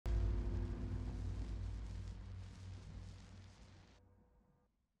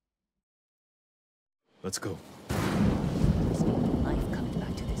Let's go. There's no life coming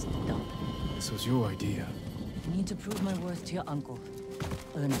back to this dump. This was your idea. I need to prove my worth to your uncle.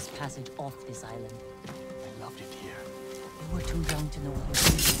 Earn his passage off this island. I loved it here. You were too young to know what it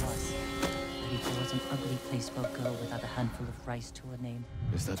really was. Arahor was an ugly place for a girl without a handful of rice to her name.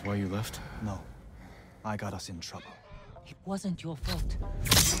 Is that why you left? No. I got us in trouble. It wasn't your fault.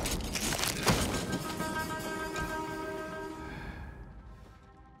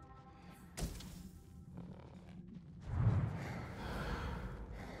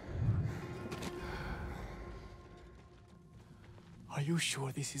 Are you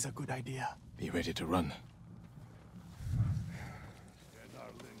sure this is a good idea? Be ready to run.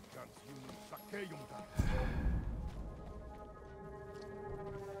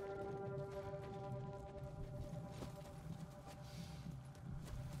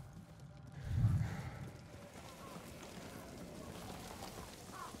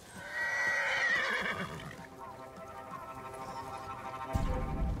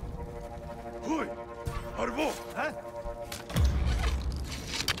 Hui! Arahor! Huh?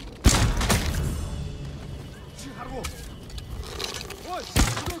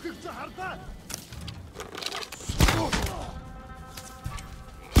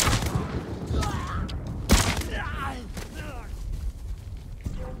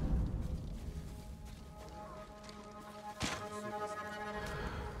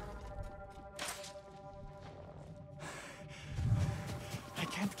 I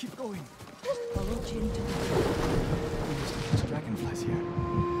can't keep going. Follow Jin to the We used to catch dragonflies here.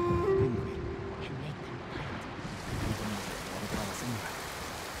 Didn't we? and make them fight. One of our samurai.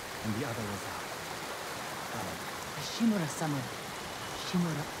 And the other was The Shimura samurai.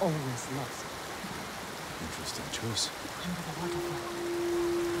 Shimura always lost. Interesting choice. Under the waterfall.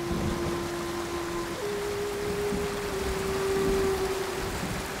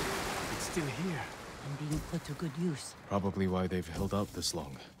 It's still here. And being put to good use. Probably why they've held out this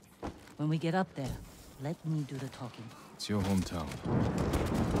long. When we get up there, let me do the talking. It's your hometown.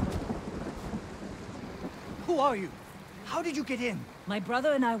 Who are you? How did you get in? My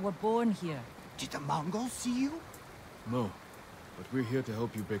brother and I were born here. Did the Mongols see you? No, but we're here to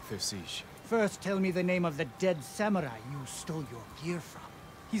help you break their siege. First, tell me the name of the dead samurai you stole your gear from.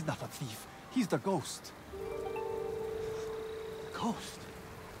 He's not a thief. He's the ghost. Ghost?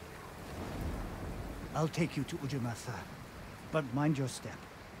 I'll take you to Ujimasa. But mind your step.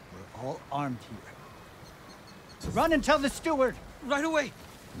 We're all armed here. Run and tell the steward! Right away!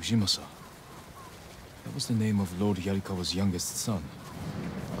 Ujimasa. That was the name of Lord Yarikawa's youngest son.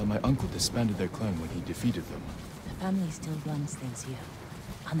 My uncle disbanded their clan when he defeated them. The family still runs things here.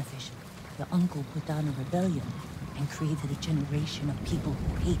 Unofficial. Your uncle put down a rebellion and created a generation of people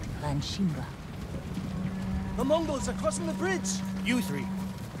who hate Clan Shimura. The Mongols are crossing the bridge! You three,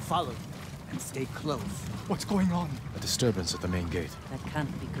 follow and stay close. What's going on? A disturbance at the main gate. That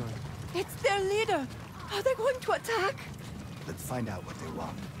can't be good. It's their leader! Are they going to attack? Let's find out what they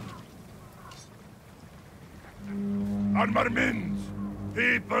want. Armarmins,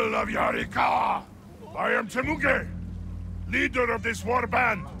 people of Yarikawa! I am Temuge, leader of this war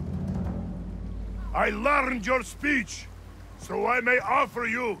band. I learned your speech, so I may offer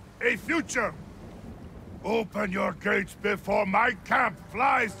you a future. Open your gates before my camp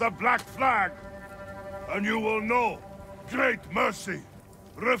flies the black flag, and you will know great mercy.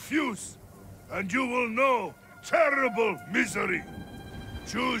 Refuse, and you will know terrible misery.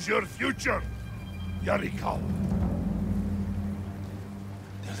 Choose your future, Yarikawa.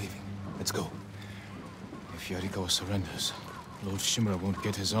 They're leaving. Let's go. If Yarikawa surrenders, Lord Shimura won't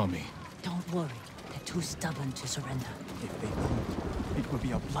get his army. Don't worry. They're too stubborn to surrender. If they don't, it will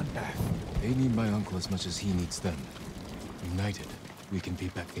be a bloodbath. They need my uncle as much as he needs them. United, we can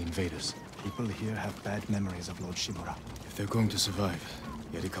beat back the invaders. People here have bad memories of Lord Shimura. If they're going to survive,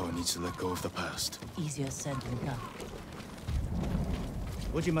 Yarikawa needs to let go of the past. Easier said than done.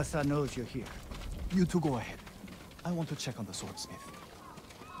 Ujimasa knows you're here. You two go ahead. I want to check on the swordsmith.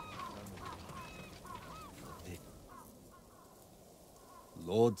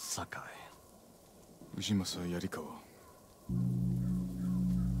 Lord Sakai. Ujimasa Yarikawa.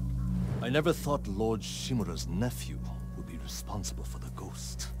 I never thought Lord Shimura's nephew would be responsible for the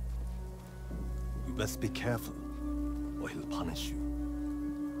ghost. You best be careful, or he'll punish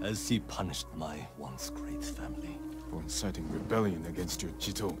you, as he punished my once great family. For inciting rebellion against your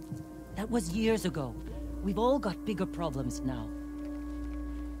Chito. That was years ago. We've all got bigger problems now.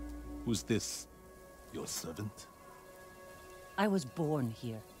 Who's this? Your servant? I was born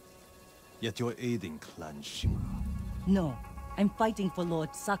here. Yet you're aiding Clan Shimura. No, I'm fighting for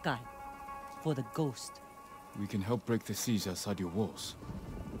Lord Sakai. For the ghost. We can help break the siege outside your walls.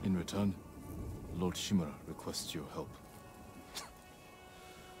 In return, Lord Shimura requests your help.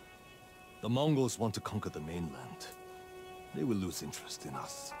 The Mongols want to conquer the mainland. They will lose interest in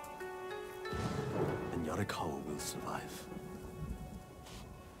us. And Yarikawa will survive.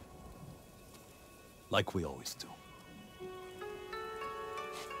 Like we always do.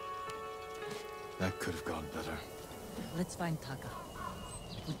 That could have gone better. Let's find Taka.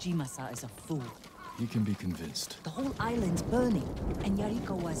 Ujimasa is a fool. He can be convinced. The whole island's burning, and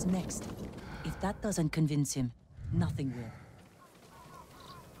Yarikawa's next. If that doesn't convince him, nothing will.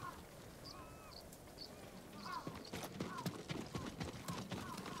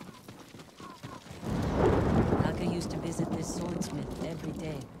 Taka used to visit this swordsmith every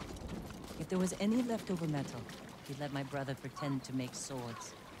day. If there was any leftover metal, he'd let my brother pretend to make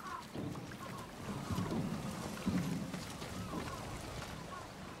swords.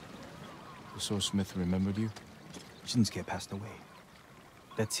 The swordsmith remembered you? Shinsuke passed away.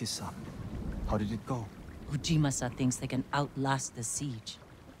 That's his son. How did it go? Ujimasa thinks they can outlast the siege.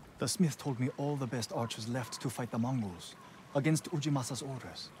 The smith told me all the best archers left to fight the Mongols, against Ujimasa's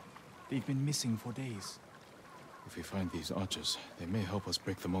orders. They've been missing for days. If we find these archers, they may help us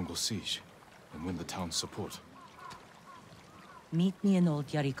break the Mongol siege and win the town's support. Meet me in old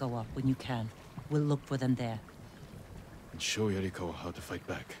Yarikawa when you can. We'll look for them there. And show Yarikawa how to fight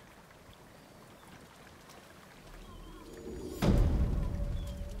back.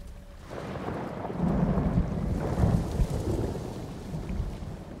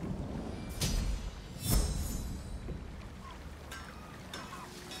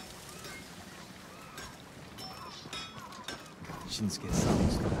 Shinsuke's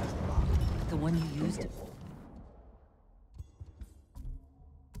son still has the mark. The one you used?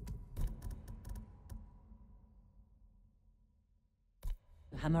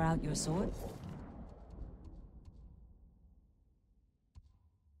 To hammer out your sword?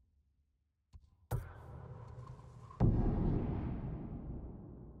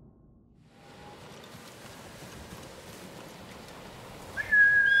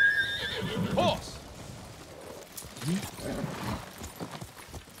 Horse!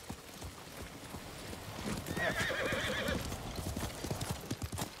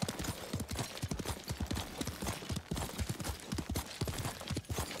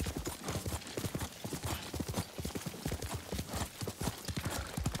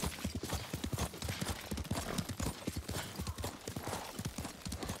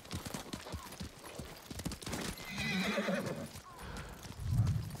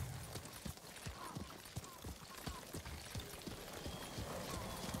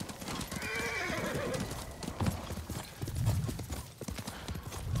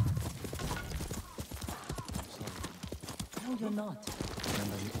 No, you're not.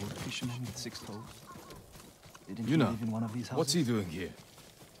 Remember the old fisherman with 6 toes? Didn't You he know, live in one of these houses? what's he doing here?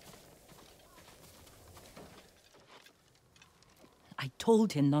 I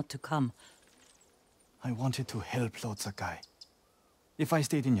told him not to come. I wanted to help Lord Sakai. If I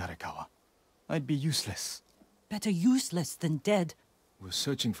stayed in Yarikawa, I'd be useless. Better useless than dead. We're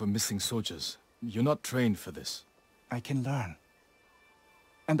searching for missing soldiers. You're not trained for this. I can learn.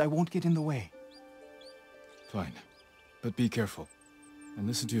 And I won't get in the way. Fine. But be careful. And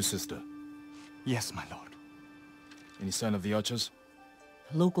listen to your sister. Yes, my lord. Any sign of the archers?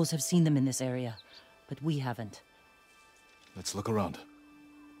 Locals have seen them in this area, but we haven't. Let's look around.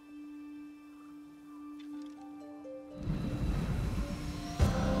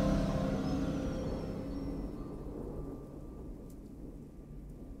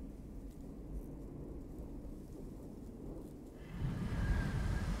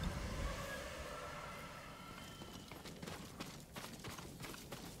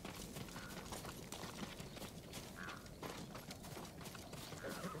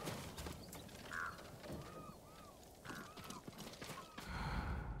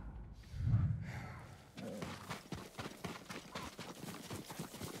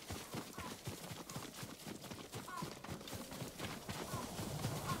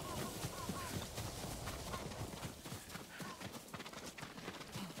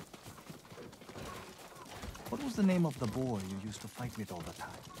 What was the name of the boy you used to fight with all the time?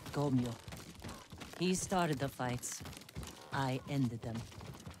 Gomyo. He started the fights. I ended them.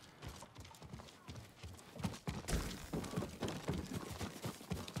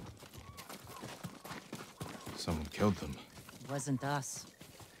 Someone killed them. It wasn't us.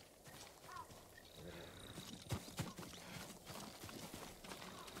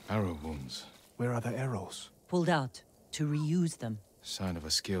 Arrow wounds. Where are the arrows? Pulled out to reuse them. Sign of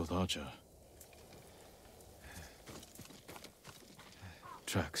a skilled archer.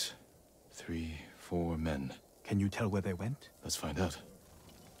 Tracks. 3, 4 men. Can you tell where they went? Let's find out.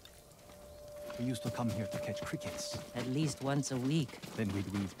 We used to come here to catch crickets. At least once a week. Then we'd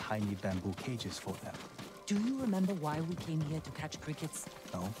weave tiny bamboo cages for them. Do you remember why we came here to catch crickets?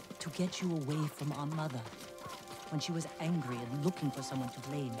 No? To get you away from our mother. When she was angry and looking for someone to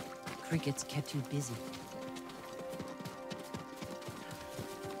blame, crickets kept you busy.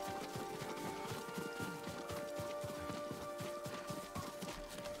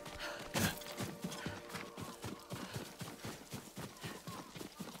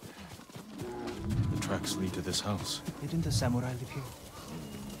 The tracks lead to this house. Didn't the samurai live here?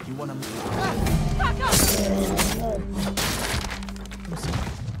 You wanna move? I'm sorry.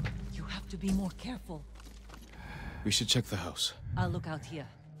 You have to be more careful. We should check the house. I'll look out here.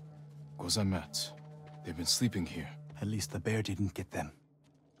 Gozan mats. They've been sleeping here. At least the bear didn't get them.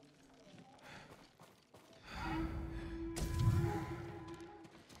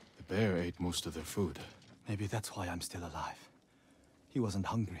 The bear ate most of their food. Maybe that's why I'm still alive. He wasn't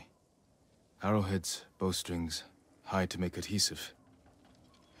hungry. Arrowheads, bowstrings, hide to make adhesive.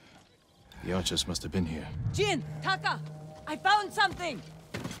 The archers must have been here. Jin! Taka! I found something!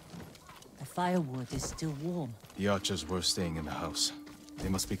 The firewood is still warm. The archers were staying in the house. They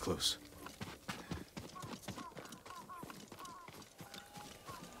must be close.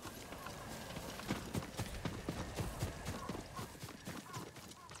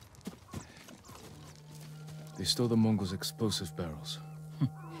 They stole the Mongols' explosive barrels.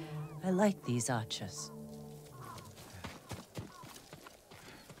 I like these archers.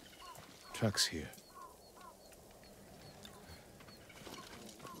 Tracks here.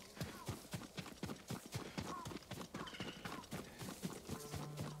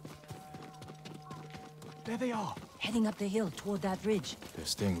 There they are. Heading up the hill toward that ridge. They're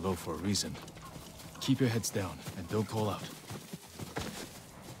staying low for a reason. Keep your heads down, and don't call out.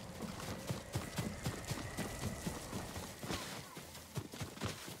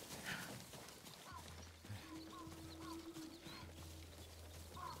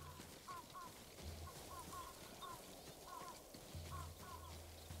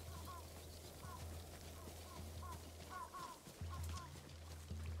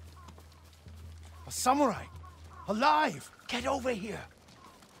 A samurai! Alive! Get over here!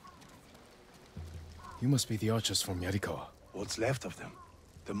 You must be the archers from Yarikawa. What's left of them?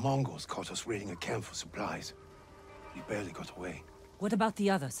 The Mongols caught us raiding a camp for supplies. We barely got away. What about the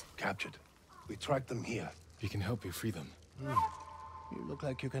others? Captured. We tracked them here. We can help you free them. You look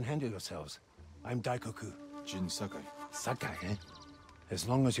like you can handle yourselves. I'm Daikoku. Jin Sakai. Sakai, eh? As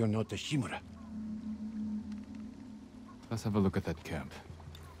long as you're not the Shimura. Let's have a look at that camp.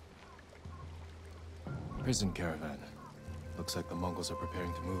 Prison caravan. Looks like the Mongols are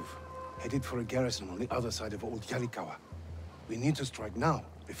preparing to move. Headed for a garrison on the other side of Old Yarikawa. We need to strike now,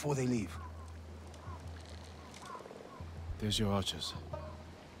 before they leave. There's your archers.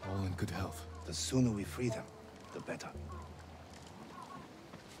 All in good health. The sooner we free them, the better.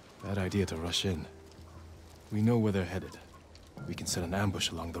 Bad idea to rush in. We know where they're headed. We can set an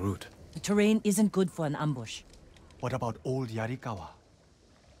ambush along the route. The terrain isn't good for an ambush. What about Old Yarikawa?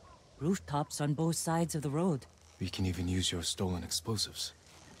 Rooftops on both sides of the road. We can even use your stolen explosives.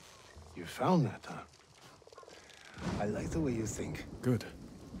 You found that, huh? I like the way you think. Good.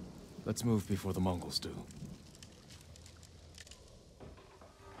 Let's move before the Mongols do.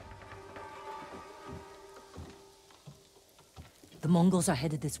 The Mongols are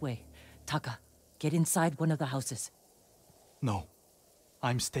headed this way. Taka, get inside one of the houses. No.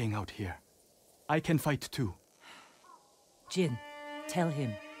 I'm staying out here. I can fight too. Jin, tell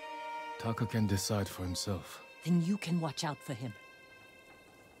him. Taka can decide for himself. Then you can watch out for him.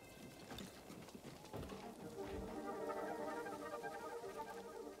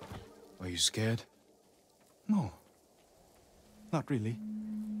 Are you scared? No. Not really.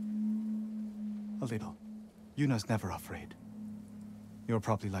 A little. Yuna's never afraid. You're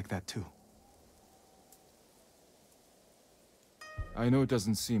probably like that too. I know it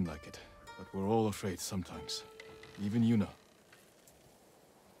doesn't seem like it, but we're all afraid sometimes. Even Yuna.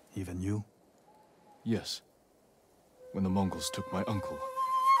 Even you? Yes. When the Mongols took my uncle,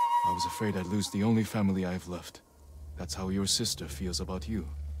 I was afraid I'd lose the only family I've left. That's how your sister feels about you.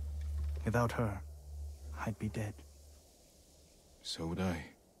 Without her, I'd be dead. So would I.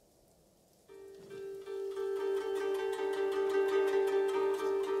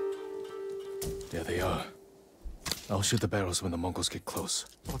 There they are. I'll shoot the barrels when the Mongols get close.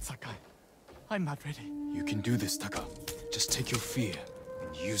 Lord Sakai, I'm not ready. You can do this, Taka. Just take your fear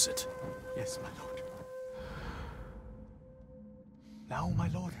and use it. Yes, my lord. Now, my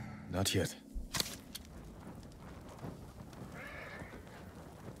lord. Not yet.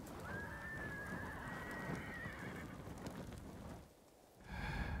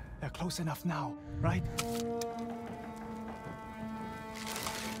 They're close enough now, right?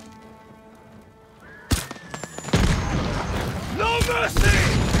 No mercy!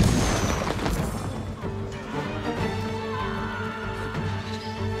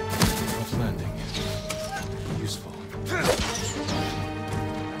 Tough landing. Useful.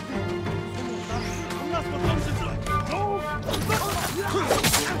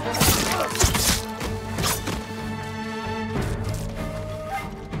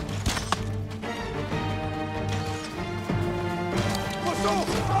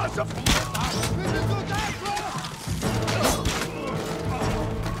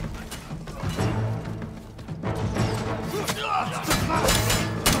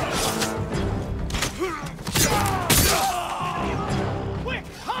 Quick,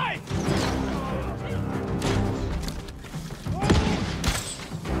 hide!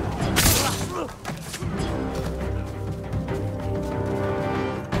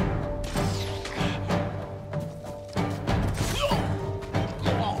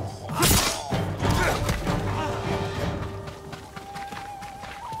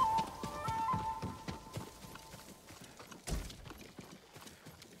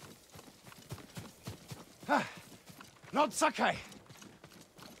 Lord Sakai!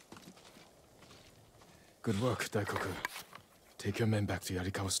 Good work, Daikoku. Take your men back to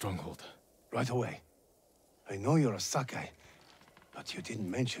Yarikawa stronghold. Right away. I know you're a Sakai, but you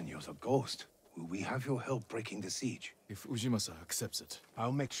didn't mention you're a ghost. Will we have your help breaking the siege? If Ujimasa accepts it.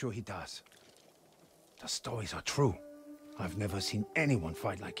 I'll make sure he does. The stories are true. I've never seen anyone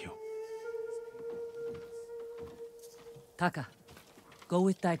fight like you. Taka, go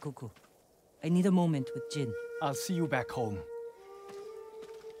with Daikoku. I need a moment with Jin. I'll see you back home.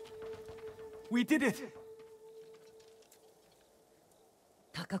 We did it!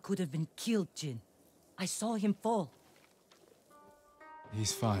 Taka could have been killed, Jin. I saw him fall.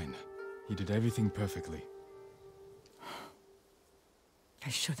 He's fine. He did everything perfectly. I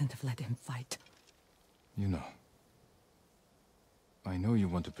shouldn't have let him fight. You know. I know you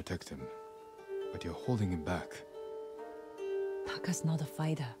want to protect him, but you're holding him back. Taka's not a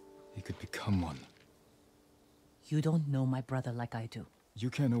fighter. He could become one. You don't know my brother like I do. You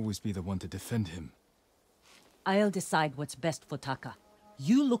can't always be the one to defend him. I'll decide what's best for Taka.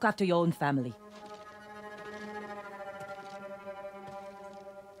 You look after your own family.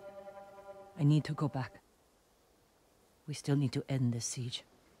 I need to go back. We still need to end this siege.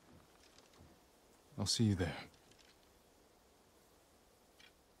 I'll see you there.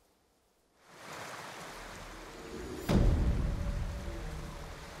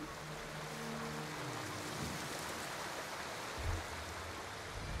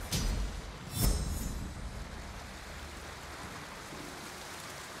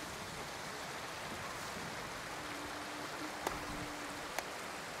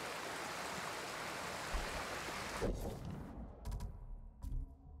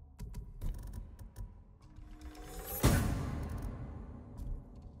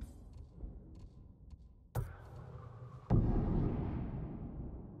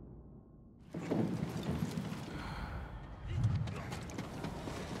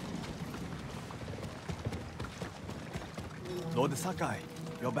 Lord Sakai,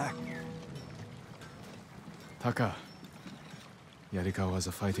 you're back. Taka. Yarikawa has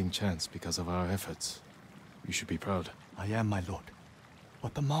a fighting chance because of our efforts. You should be proud. I am, my lord.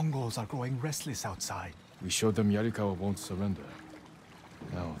 But the Mongols are growing restless outside. We showed them Yarikawa won't surrender.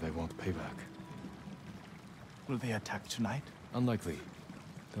 Now they want payback. Will they attack tonight? Unlikely.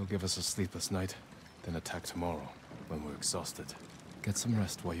 They'll give us a sleepless night, then attack tomorrow, when we're exhausted. Get some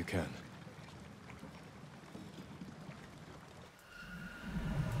rest while you can.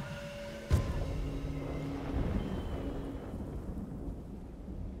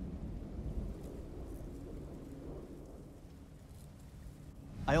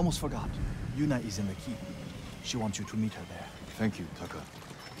 I almost forgot. Yuna is in the keep. She wants you to meet her there. Thank you, Taka.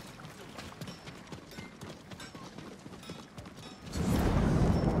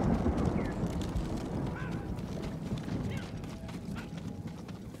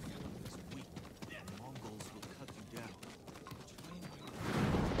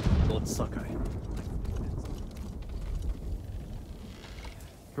 Lord Sakai.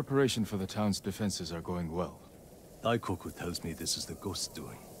 Preparation for the town's defenses are going well. Daikoku tells me this is the ghost's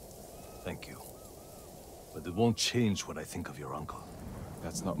doing. Thank you. But it won't change what I think of your uncle.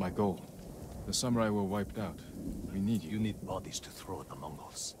 That's not my goal. The samurai were wiped out. We need you. You need bodies to throw at the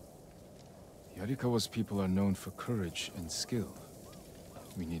Mongols. Yarikawa's people are known for courage and skill.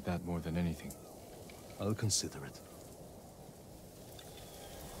 We need that more than anything. I'll consider it.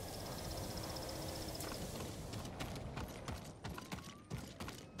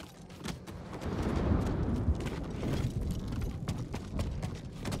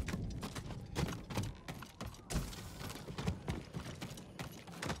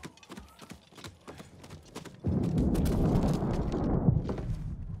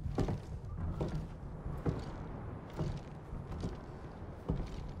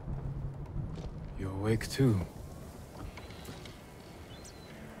 awake too.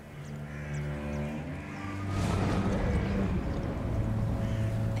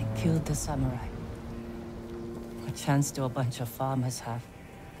 I killed the samurai. A chance to a bunch of farmers have.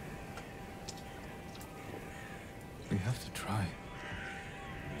 We have to try.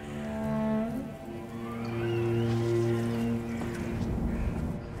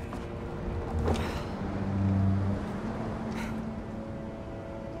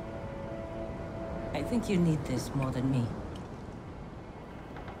 I think you need this more than me.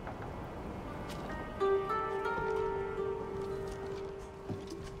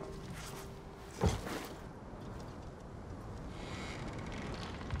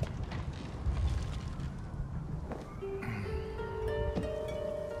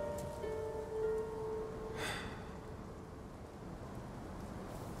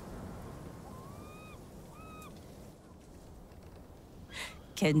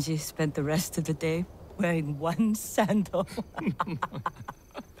 Kenji spent the rest of the day wearing one sandal.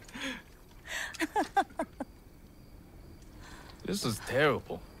 This is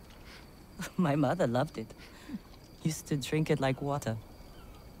terrible. My mother loved it. Used to drink it like water.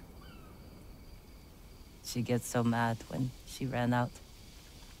 She gets so mad when she ran out.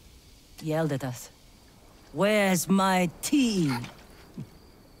 Yelled at us. "Where's my tea?"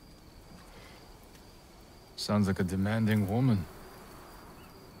 Sounds like a demanding woman.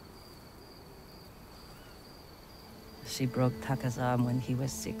 She broke Taka's arm when he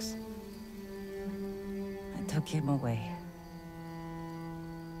was 6. I took him away.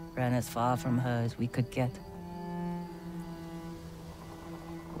 Ran as far from her as we could get.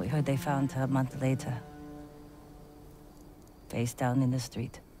 We heard they found her a month later. Face down in the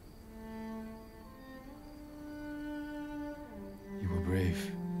street. You were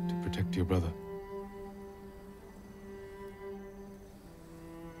brave to protect your brother.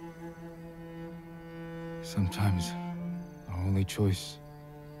 Sometimes, our only choice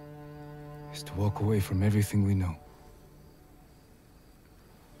is to walk away from everything we know.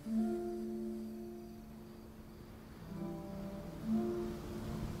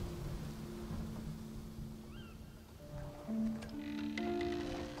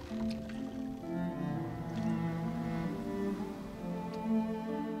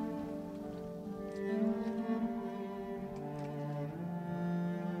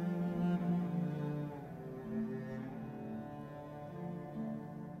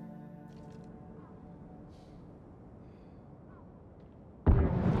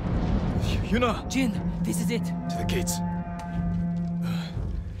 Yuna! Jin, this is it. To the gates.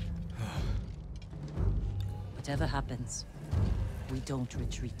 Whatever happens, we don't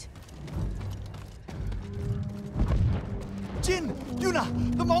retreat. Jin! Yuna!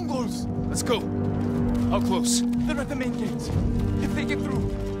 The Mongols! Let's go. How close? They're at the main gates. If they get through.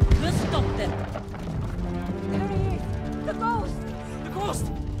 We'll stop them. There he is! The ghost! The ghost!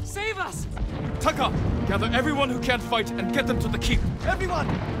 Save us! Taka! Gather everyone who can't fight and get them to the keep. Everyone!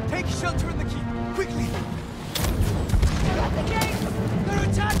 Take shelter in the keep! Quickly! They're at the gate! They're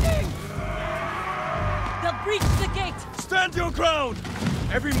attacking! They'll breach the gate! Stand your ground!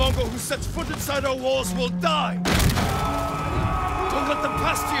 Every Mongol who sets foot inside our walls will die! Don't let them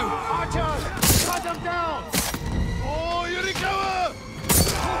past you! Archers! Cut them down! Oh, Yurikawa!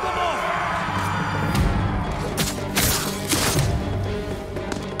 Hold them off!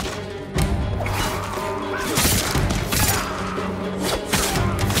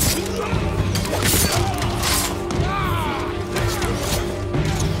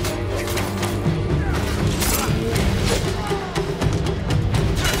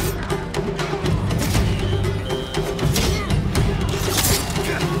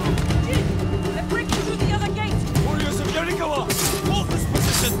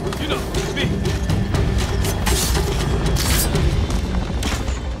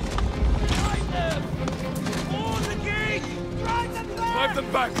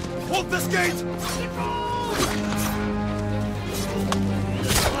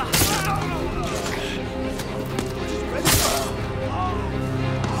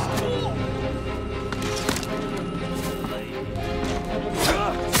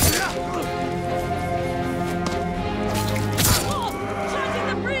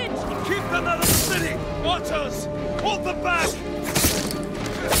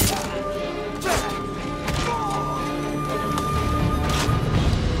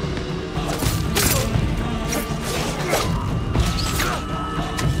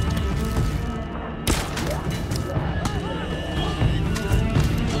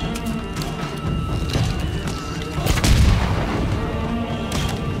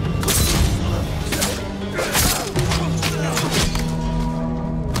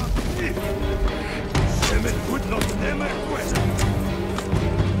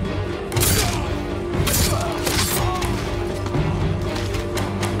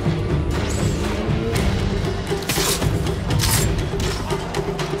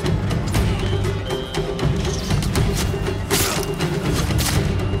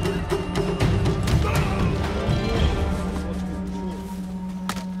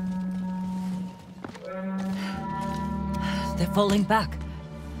 falling back.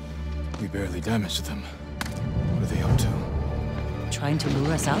 We barely damaged them. What are they up to? Trying to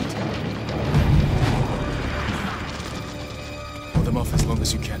lure us out? Hold them off as long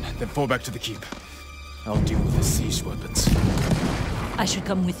as you can, then fall back to the keep. I'll deal with the siege weapons. I should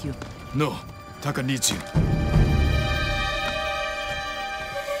come with you. No, Taka needs you.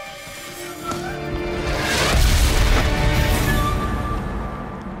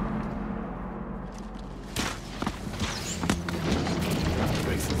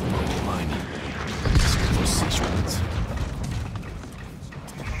 Break through the Mongol line. Secure those siege weapons.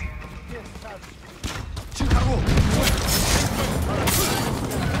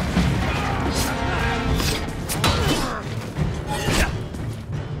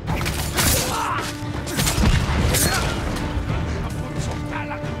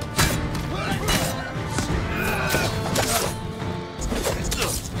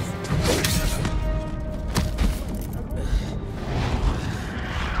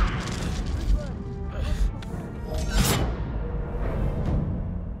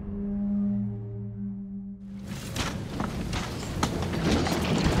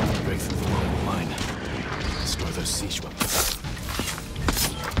 Siege weapons.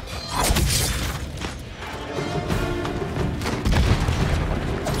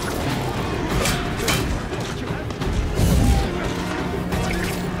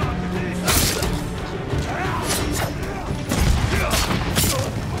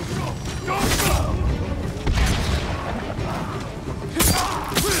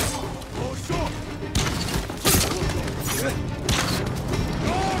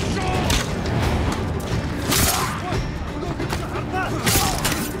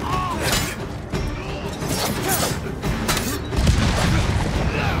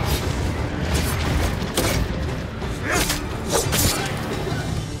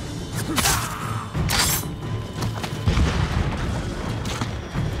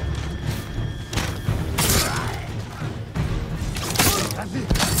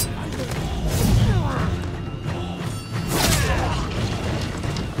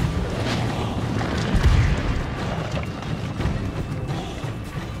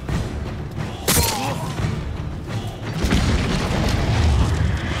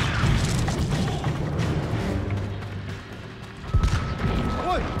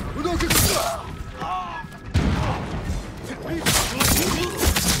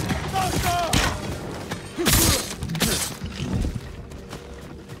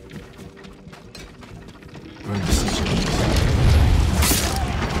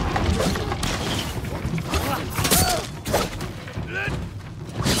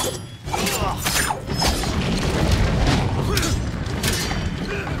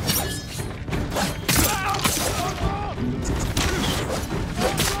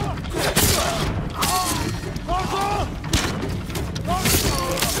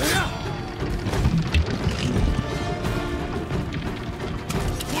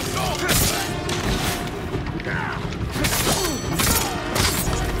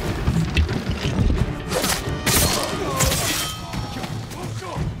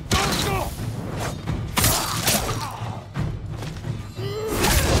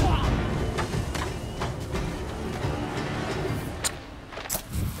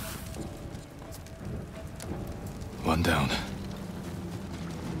 One down.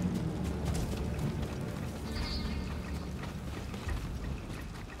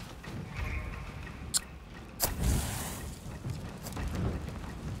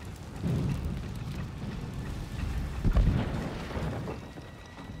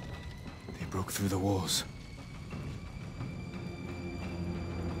 They broke through the walls.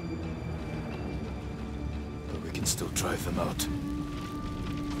 But we can still drive them out.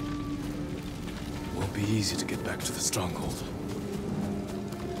 Won't be easy to get back to the stronghold.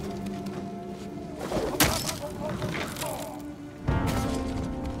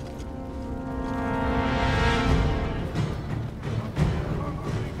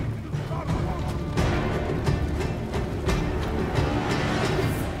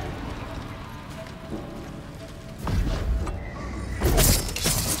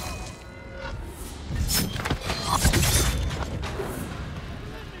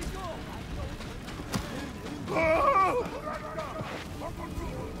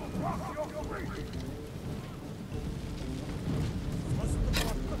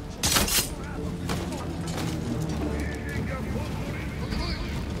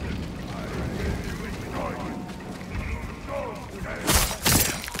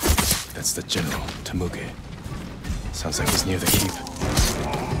 That's the general, Temuge. Sounds like he's near the keep.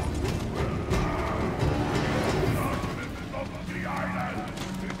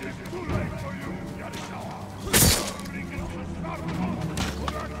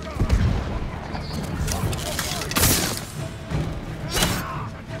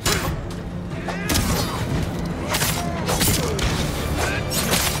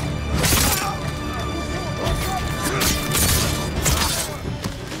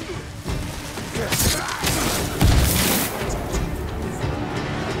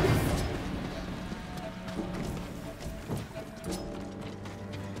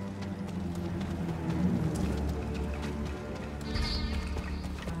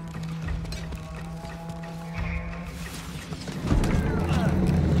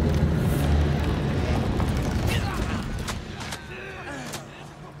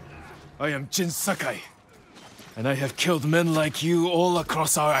 I am Jin Sakai, and I have killed men like you all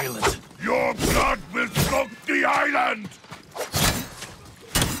across our island. Your blood will soak the island!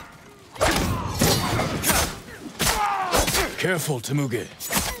 Careful, Temuge.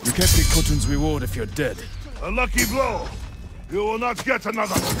 You can't get Khotun's reward if you're dead. A lucky blow. You will not get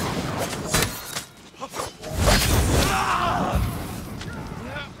another.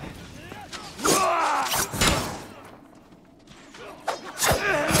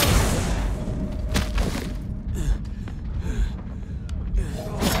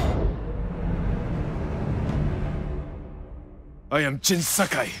 I am Jin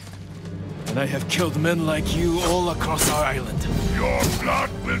Sakai, and I have killed men like you all across our island. Your blood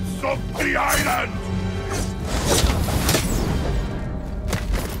will soak the island!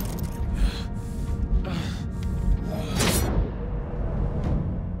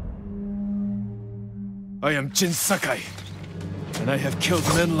 I am Jin Sakai, and I have killed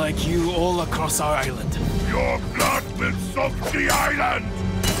men like you all across our island. Your blood will soak the island!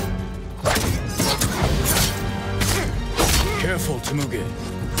 Careful, Temuge.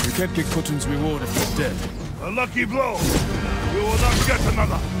 You can't get Khotun's reward if you're dead. A lucky blow. You will not get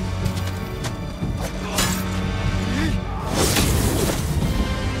another.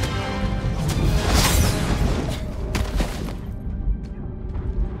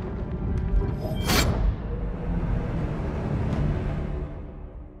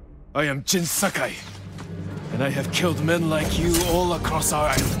 I am Jin Sakai, and I have killed men like you all across our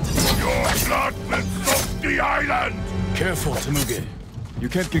island. Your blood will soak the island! Careful, Temuge. You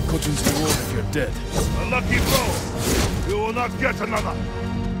can't get Khotun's reward if you're dead. A lucky blow. You will not get another.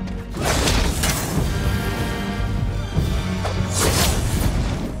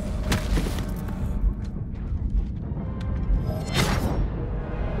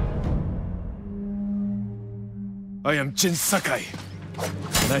 I am Jin Sakai,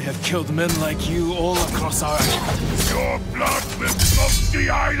 and I have killed men like you all across our island. Your blood will soak the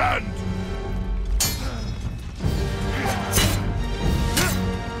island!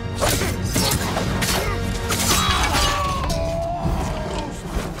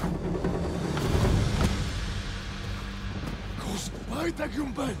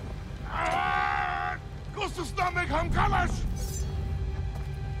 Gustus namek ham kalash!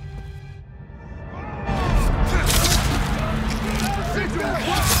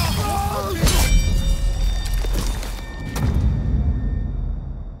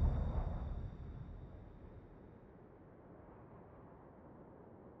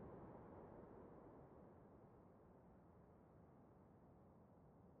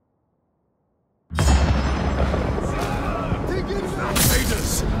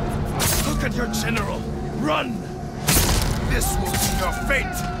 Raiders! Look at your general! Run! This will be your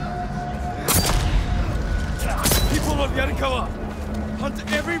fate! People of Yarikawa,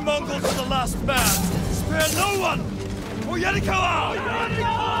 hunt every Mongol to the last man! Spare no one! For Yarikawa!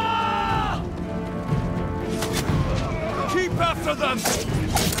 Keep after them!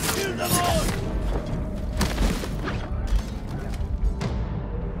 Kill them all!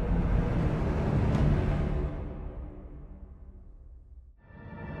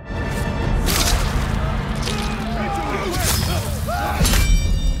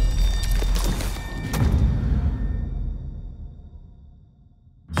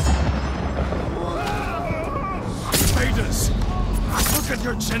 Look at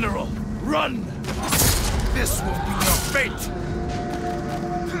your general! Run! This will be your fate!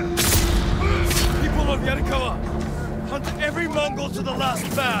 People of Yarikawa, hunt every Mongol to the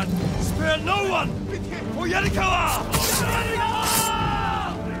last man! Spare no one! For Yarikawa!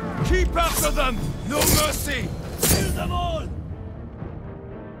 Keep after them! No mercy! Kill them all!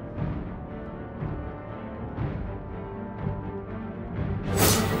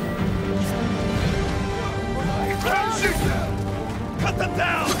 Cut them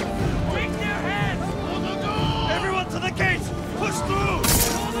down! Take their heads! Everyone to the gate! Push through!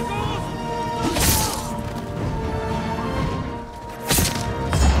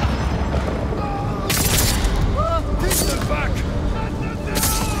 Push them back!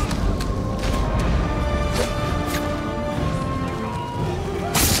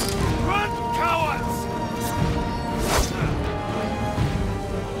 Run, cowards!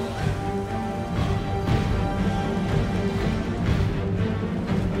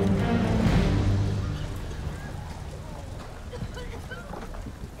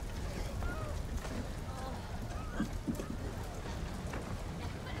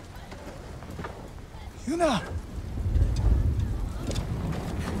 Yuna!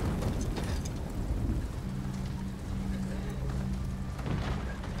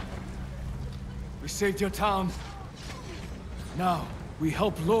 We saved your town. Now, We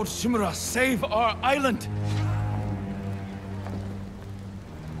help Lord Shimura save our island!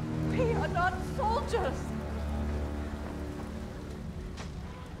 We are not soldiers!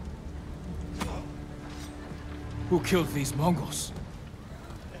 Who killed these Mongols?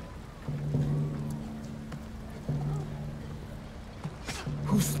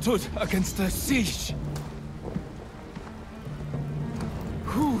 Who stood against the siege?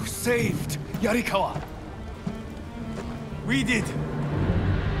 Who saved Yarikawa? We did.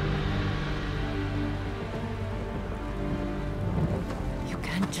 You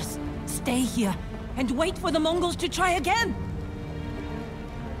can't just stay here and wait for the Mongols to try again!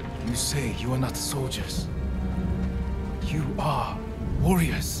 You say you are not soldiers. You are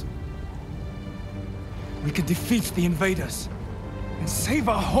warriors. We can defeat the invaders and save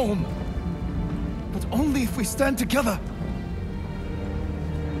our home. But only if we stand together.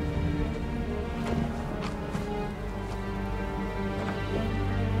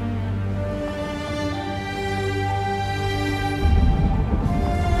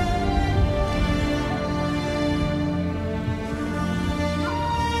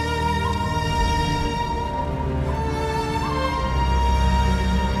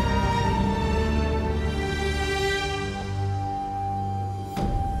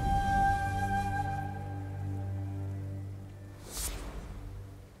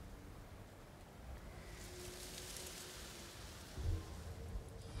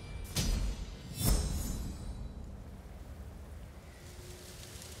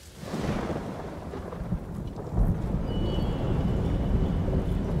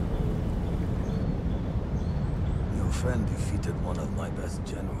 Friend defeated one of my best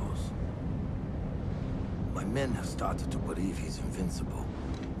generals. My men have started to believe he's invincible.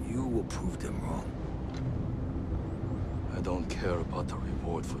 You will prove them wrong. I don't care about the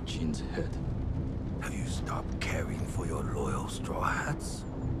reward for Jin's head. Have you stopped caring for your loyal Straw Hats?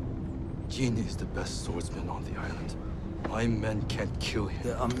 Jin is the best swordsman on the island. My men can't kill him.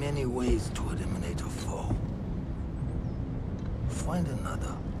 There are many ways to eliminate a foe. Find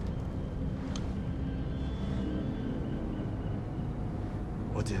another.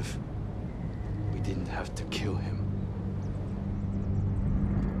 What if we didn't have to kill him?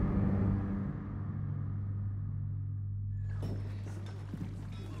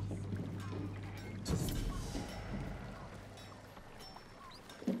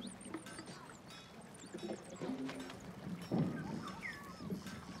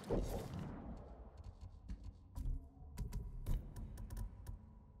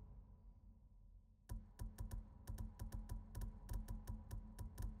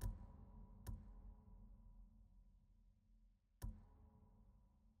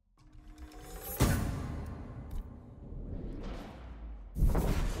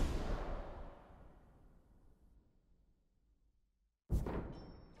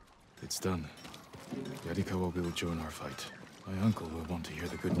 It's done. Yarikawa will join our fight. My uncle will want to hear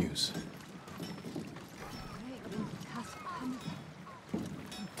the good news.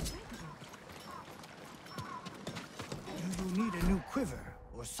 Do you need a new quiver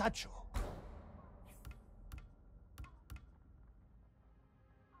or satchel?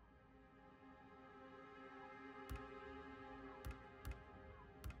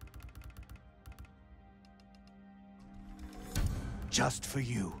 Just for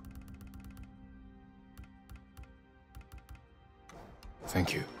you.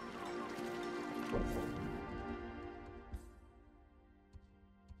 Thank you.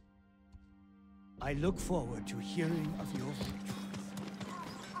 I look forward to hearing of your victories.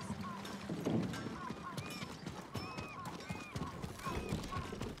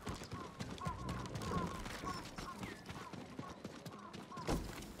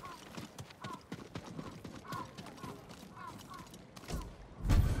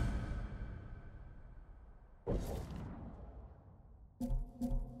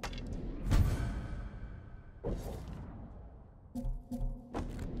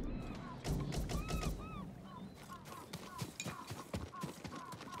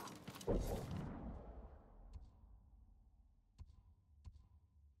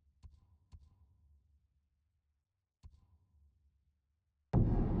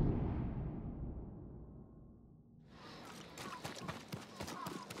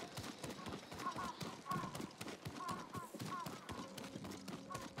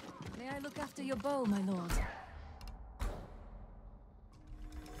 May I look after your bow, my lord?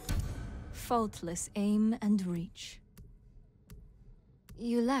 Faultless aim and reach.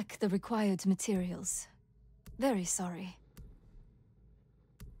 You lack the required materials. Very sorry.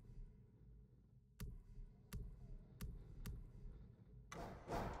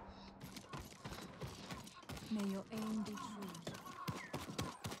 May your aim be true.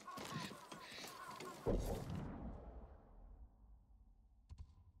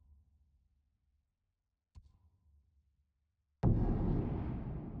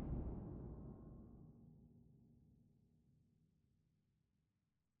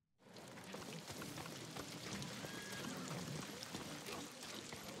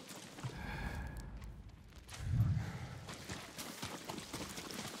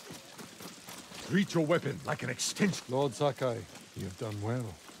 Treat your weapon like an extension. Lord Sakai, you have done well.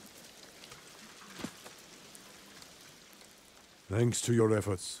 Thanks to your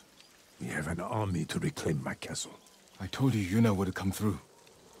efforts, we have an army to reclaim my castle. I told you Yuna would come through.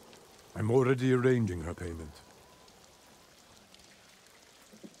 I'm already arranging her payment.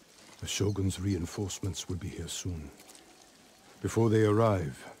 The Shogun's reinforcements will be here soon. Before they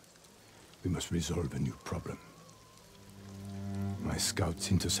arrive, we must resolve a new problem. My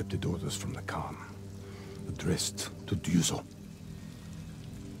scouts intercepted orders from the Khan, addressed to Ryuzo.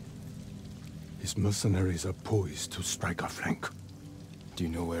 His mercenaries are poised to strike our flank. Do you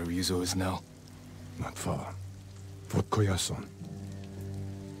know where Ryuzo is now? Not far. Fort Koyasan.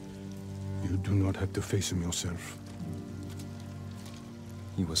 You do not have to face him yourself.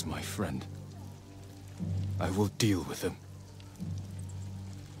 He was my friend. I will deal with him.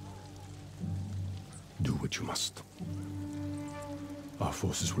 Do what you must. Our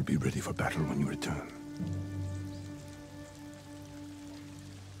forces will be ready for battle when you return.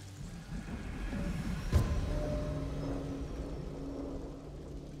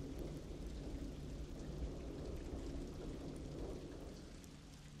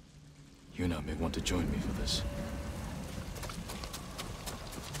 Yuna may want to join me for this.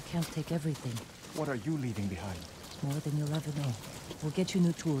 You can't take everything. What are you leaving behind? More than you'll ever know. We'll get you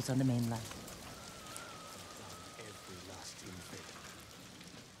new tools on the mainland.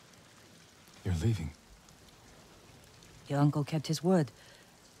 You're leaving? Your uncle kept his word.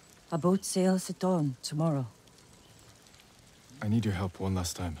 Our boat sails at dawn tomorrow. I need your help one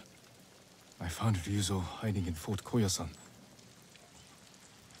last time. I found Ryuzo hiding in Fort Koyasan.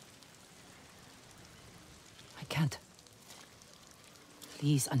 I can't.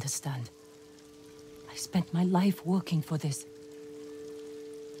 Please understand. I spent my life working for this.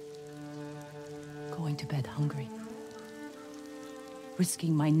 Going to bed hungry.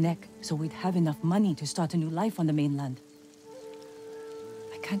 Risking my neck so we'd have enough money to start a new life on the mainland.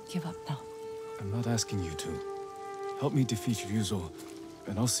 I can't give up now. I'm not asking you to. Help me defeat Ryuzo,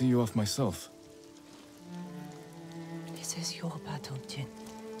 and I'll see you off myself. This is your battle, Jin.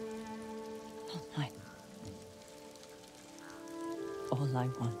 Not mine. All I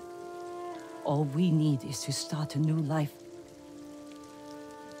want, all we need is to start a new life.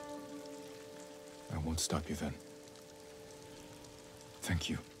 I won't stop you then. Thank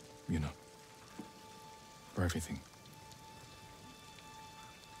you, Yuna, for everything.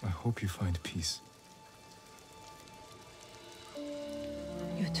 I hope you find peace.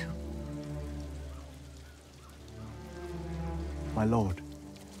 You too. My lord.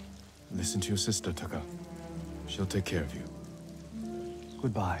 Listen to your sister, Taka. She'll take care of you.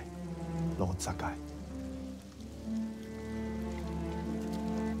 Goodbye, Lord Sakai.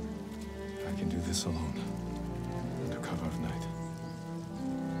 I can do this alone, under cover of night.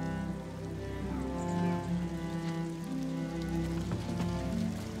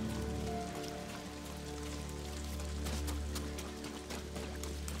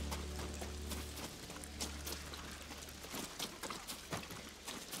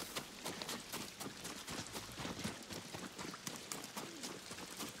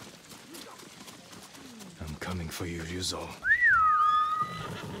 I'm coming for you, Ryuzo.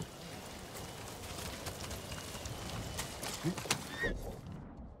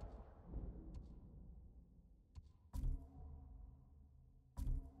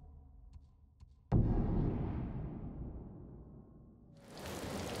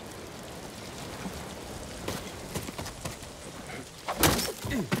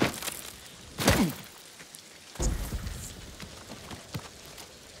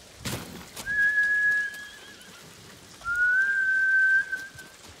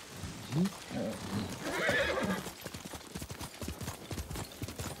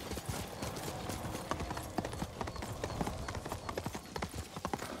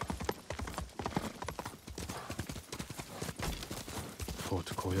 Fort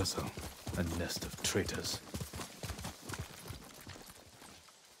Koyasan, a nest of traitors.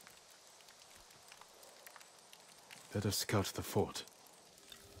 Better scout the fort.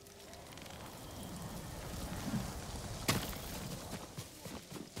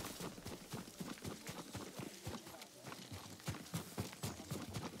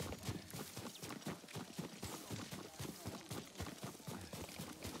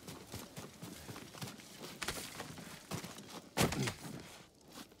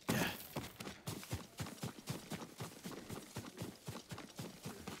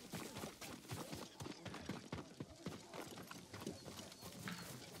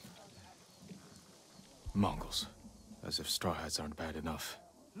 Mongols. As if straw hats aren't bad enough.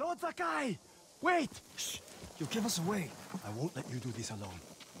 Lord Sakai! Wait! Shh! You'll give us away. I won't let you do this alone.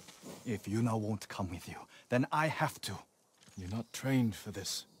 If Yuna won't come with you, then I have to. You're not trained for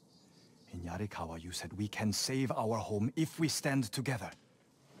this. In Yarikawa, you said we can save our home if we stand together.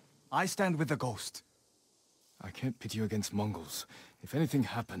 I stand with the ghost. I can't pit you against Mongols. If anything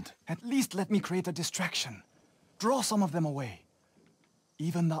happened... At least let me create a distraction. Draw some of them away.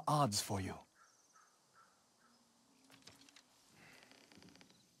 Even the odds for you.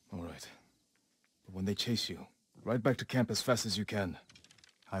 All right. But when they chase you, ride back to camp as fast as you can.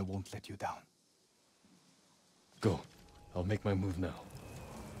 I won't let you down. Go. I'll make my move now.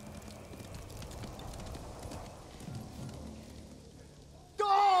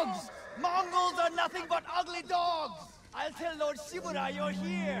 Dogs! Mongols are nothing but ugly dogs! I'll tell Lord Shimura you're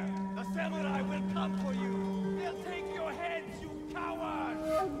here! The samurai will come for you! They'll take your heads, you cowards!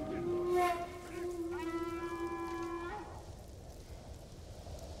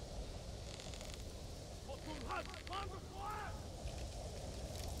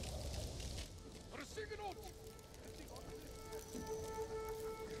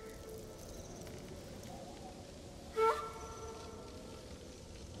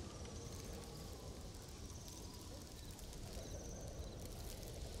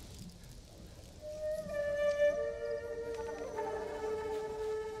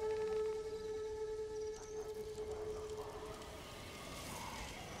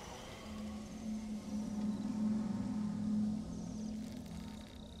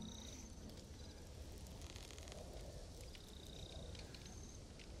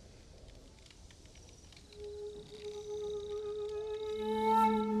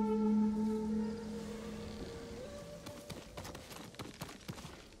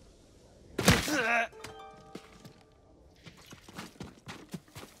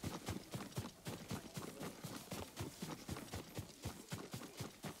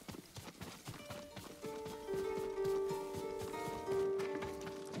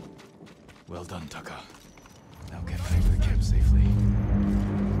 Well done, Taka. Now get back to the camp safely.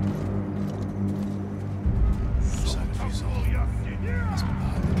 Other side of you, Zol. Must be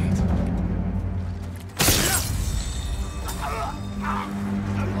behind the gate.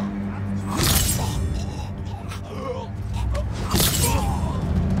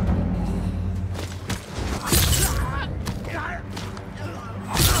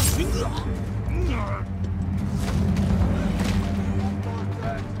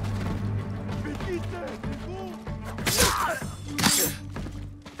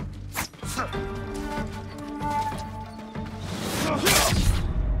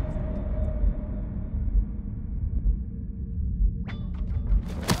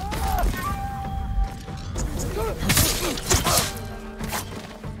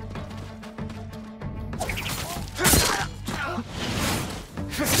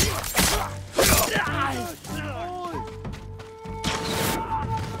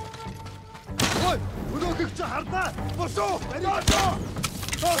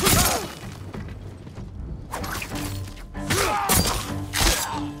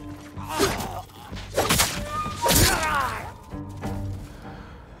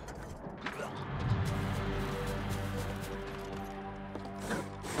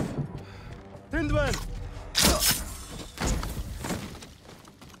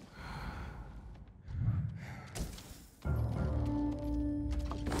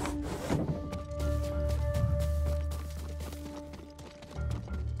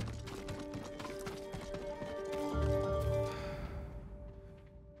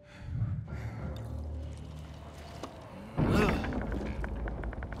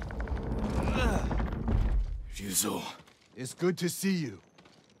 Ryuzo. It's good to see you.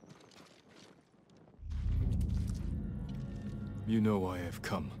 You know why I've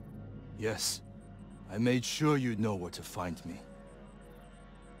come. Yes. I made sure you'd know where to find me.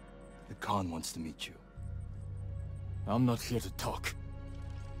 The Khan wants to meet you. I'm not here to talk.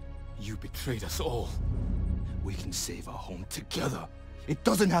 You betrayed us all. We can save our home together. It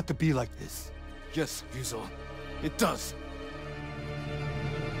doesn't have to be like this. Yes, Ryuzo. It does.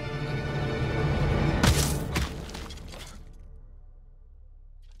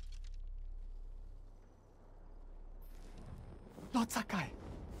 Lord Sakai!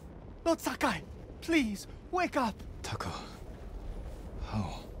 Lord Sakai! Please, wake up! Taka.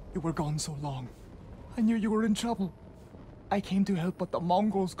 How? You were gone so long. I knew you were in trouble. I came to help, but the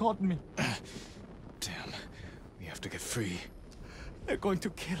Mongols caught me. Damn. We have to get free. They're going to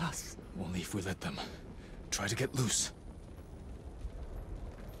kill us. Only if we let them. Try to get loose.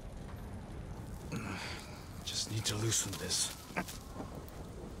 Just need to loosen this.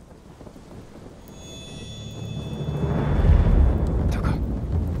 Taka,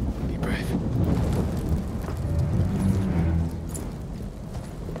 be brave.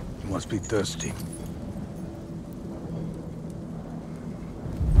 must be thirsty.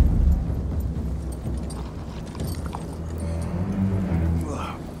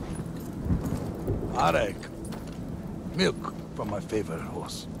 Arek. Milk from my favorite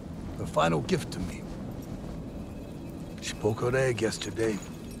horse. The final gift to me. She broke her egg yesterday,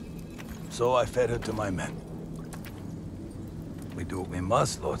 so I fed her to my men. We do what we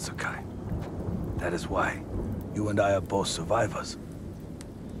must, Lord Sakai. That is why you and I are both survivors.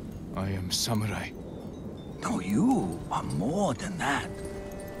 I am samurai. No, you are more than that.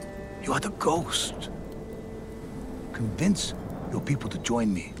 You are the ghost. Convince your people to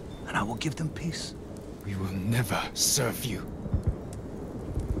join me, and I will give them peace. We will never serve you.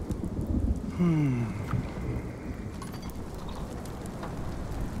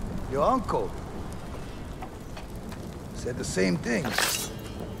 Your uncle said the same thing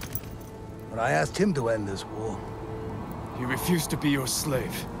when I asked him to end this war. He refused to be your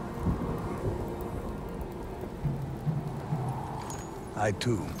slave. I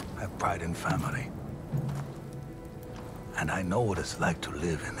too have pride in family. And I know what it's like to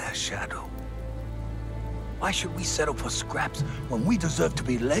live in their shadow. Why should we settle for scraps when we deserve to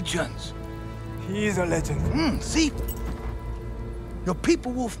be legends? He is a legend. See? Your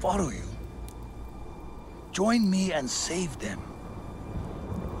people will follow you. Join me and save them.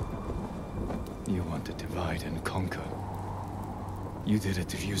 You want to divide and conquer. You did it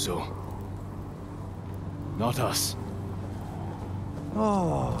to Ryuzo. Not us.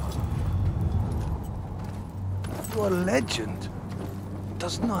 Oh. Your legend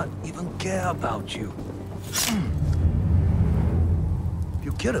does not even care about you. If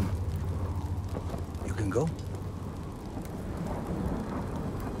you kill him, you can go.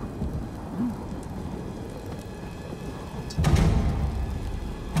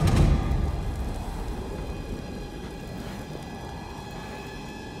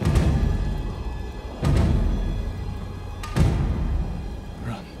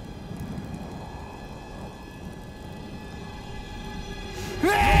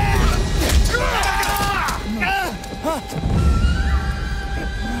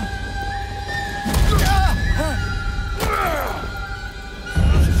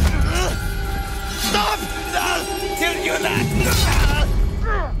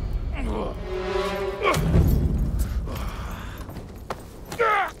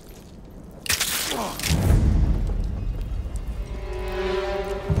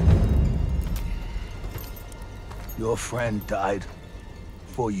 Your friend died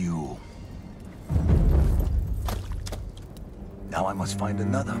for you. Now I must find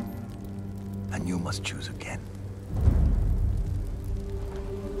another, and you must choose again.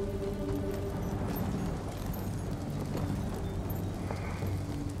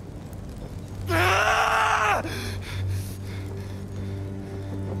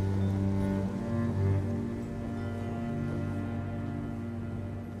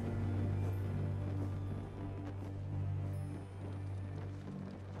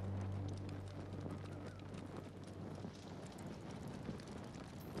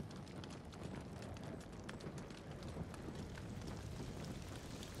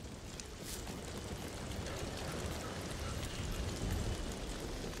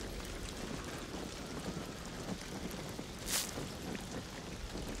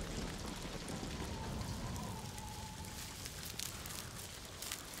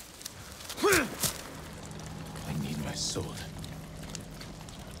 I need my sword.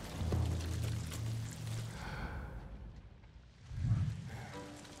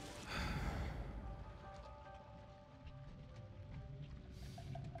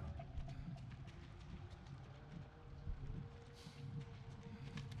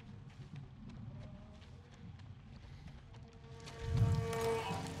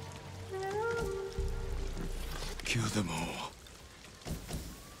 Kill them all.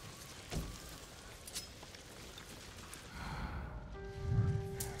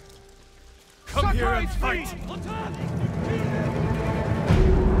 Come here and fight!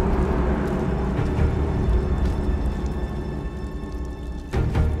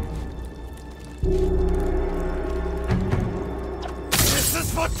 This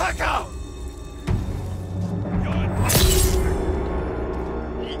is for Taka!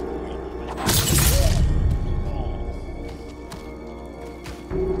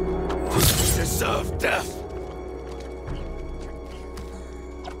 Deserve death!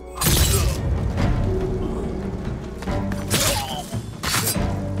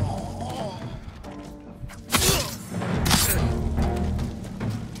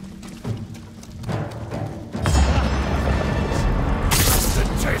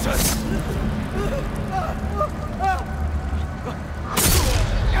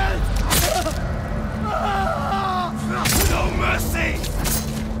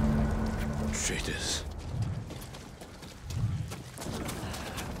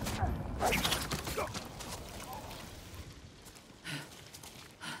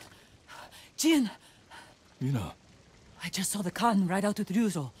 Jin! Yuna. I just saw the Khan ride out with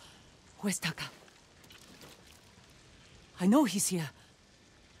Ryuzo. Where's Taka? I know he's here.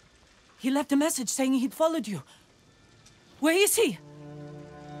 He left a message saying he'd followed you. Where is he?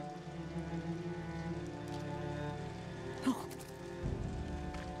 No.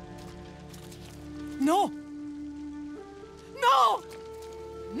 No! No!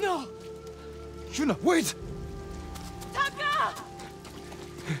 No! Yuna, wait! Taka!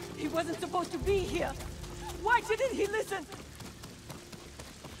 He wasn't supposed to be here. Why didn't he listen?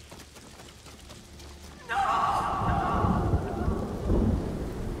 No!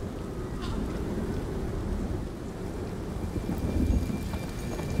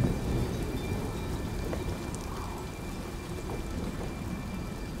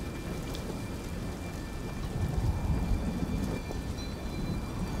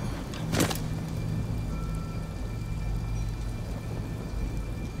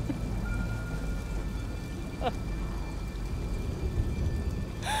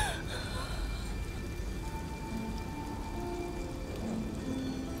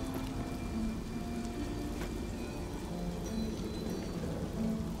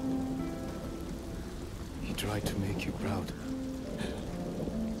 Tried to make you proud.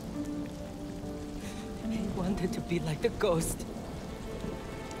 He wanted to be like the ghost.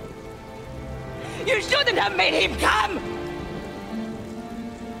 You shouldn't have made him come!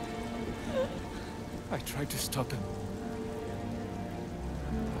 I tried to stop him.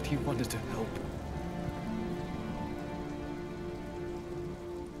 But he wanted to help.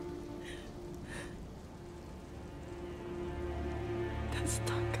 That's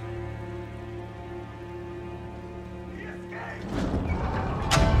Taka.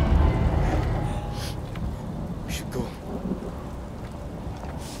 Go.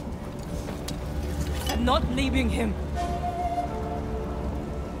 I'm not leaving him.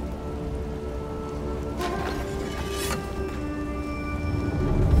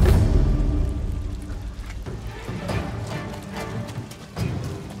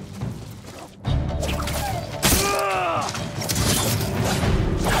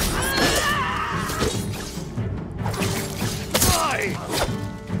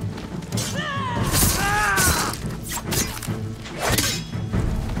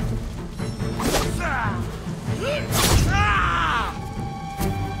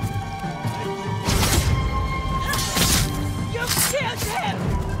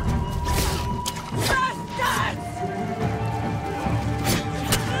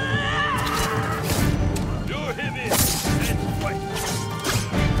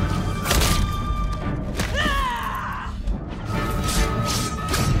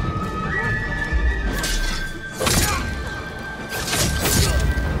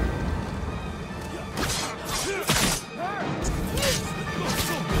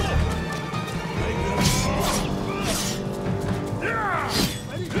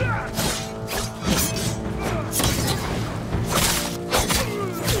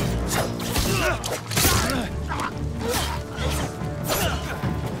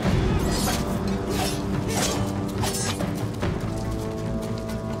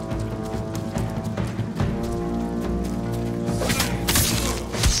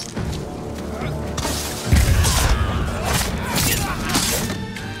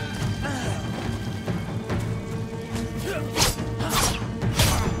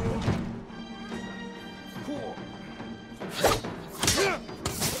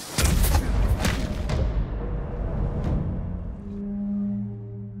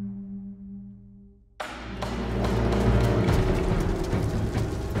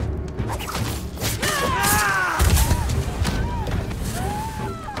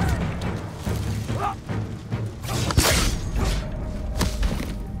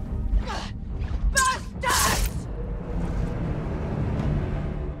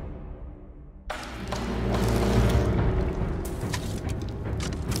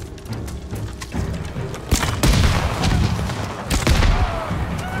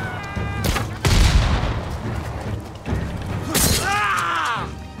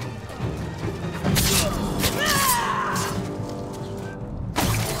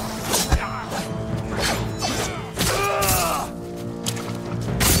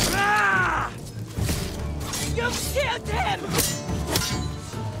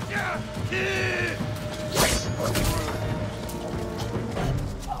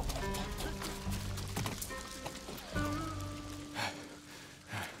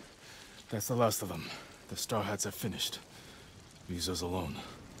 That's the last of them. The Star Hats have finished. Leaves us alone.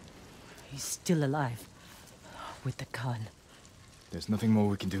 He's still alive. With the Khan. There's nothing more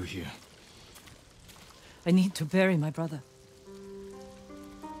we can do here. I need to bury my brother.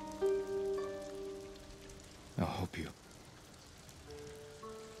 I'll help you.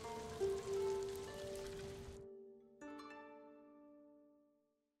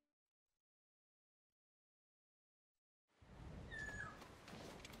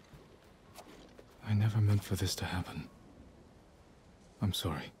 I never meant for this to happen. I'm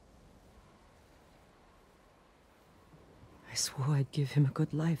sorry. I swore I'd give him a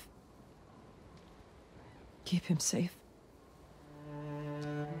good life. Keep him safe.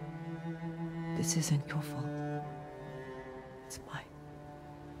 This isn't your fault. It's mine.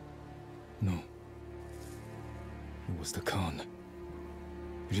 No. It was the Khan.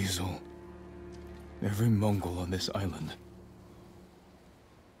 Rizal. Every Mongol on this island.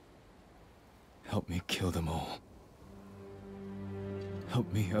 Help me kill them all.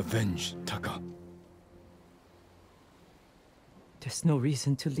 Help me avenge Taka. There's no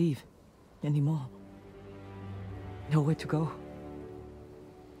reason to leave anymore. Nowhere to go.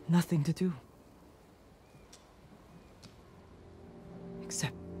 Nothing to do.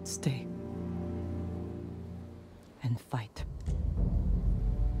 Except stay. And fight.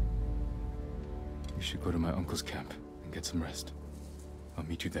 You should go to my uncle's camp and get some rest. I'll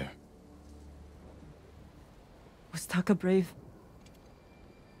meet you there. Was Taka brave?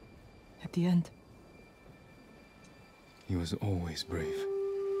 At the end? He was always brave.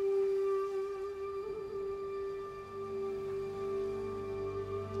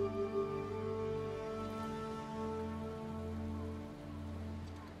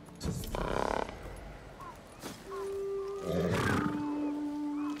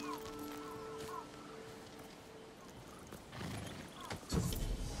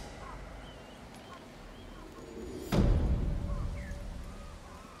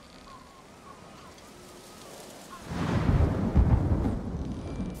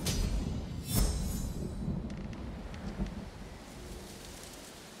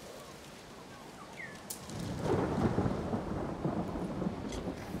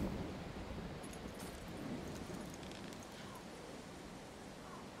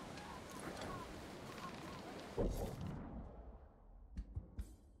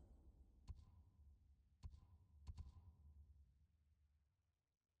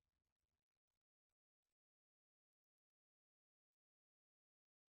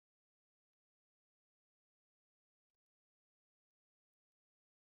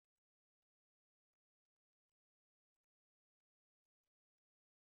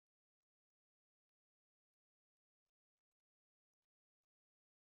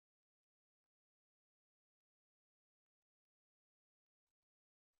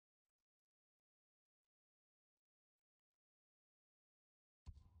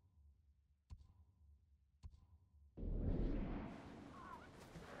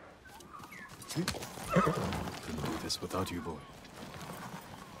 Couldn't do this without you, boy.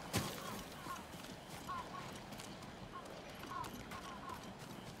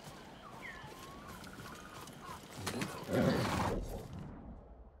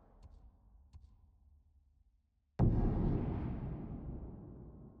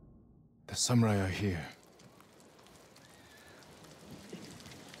 The samurai are here.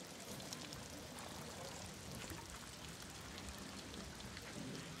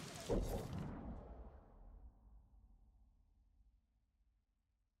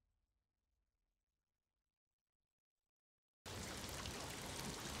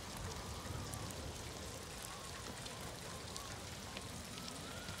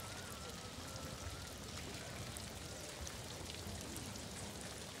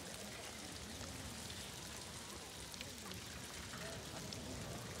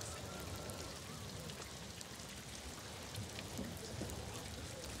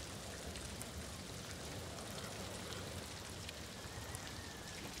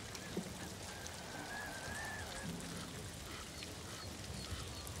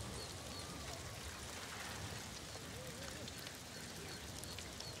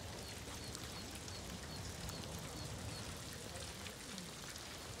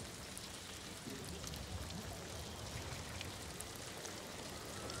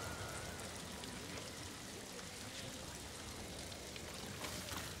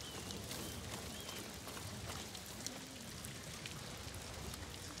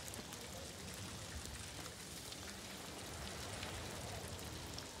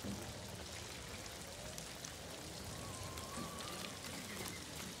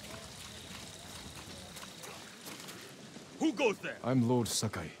 Who goes there? I'm Lord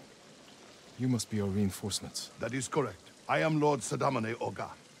Sakai. You must be our reinforcements. That is correct. I am Lord Sadamane Oga,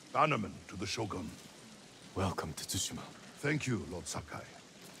 bannerman to the Shogun. Welcome to Tsushima. Thank you, Lord Sakai.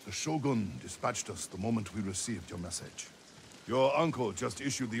 The Shogun dispatched us the moment we received your message. Your uncle just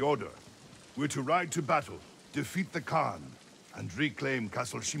issued the order. We're to ride to battle defeat the Khan, and reclaim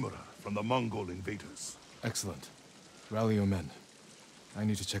Castle Shimura from the Mongol invaders. Excellent. Rally your men. I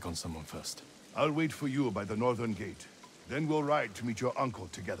need to check on someone first. I'll wait for you by the northern gate. Then we'll ride to meet your uncle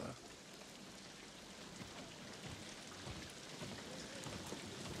together.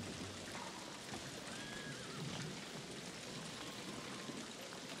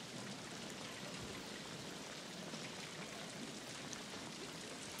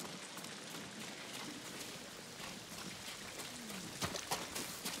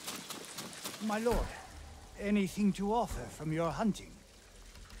 My lord, anything to offer from your hunting?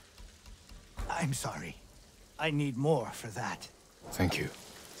 I'm sorry. I need more for that. Thank you.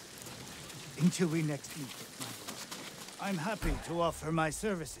 Until we next meet, I'm happy to offer my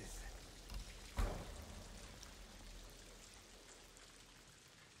services.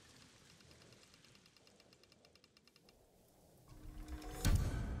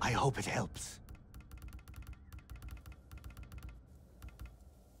 I hope it helps.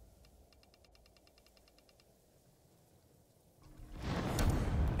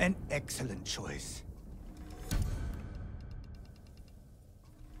 An excellent choice.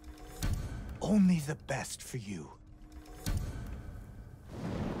 Only the best for you.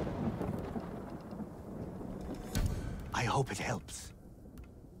 I hope it helps.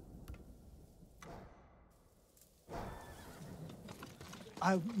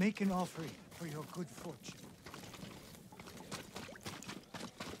 I'll make an offering for your good fortune.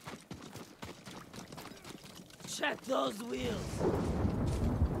 Check those wheels!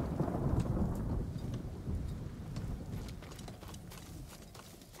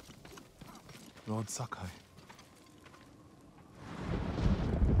 Lord Sakai.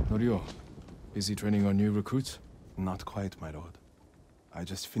 Norio, busy training our new recruits? Not quite, my lord. I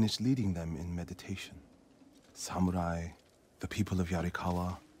just finished leading them in meditation. Samurai, the people of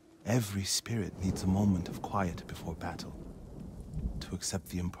Yarikawa, every spirit needs a moment of quiet before battle. To accept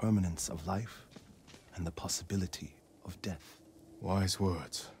the impermanence of life and the possibility of death. Wise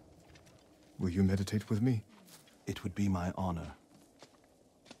words. Will you meditate with me? It would be my honor.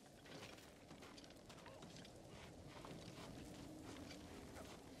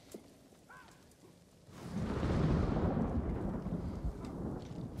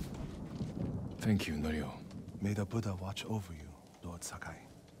 Thank you, Norio. May the Buddha watch over you, Lord Sakai.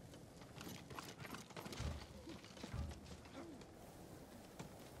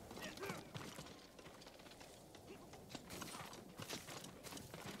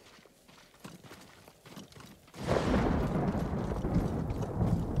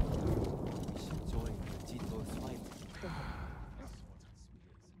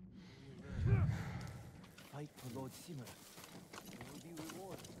 Fight for Lord Shimura. There will be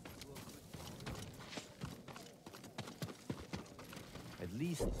rewards. At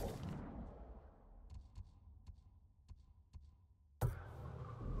least...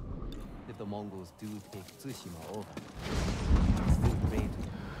 If the Mongols do take Tsushima over, it's still great.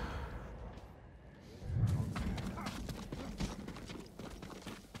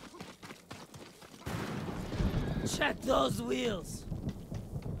 Check those wheels!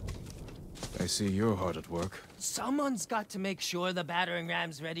 I see you're hard at work. Someone's got to make sure the battering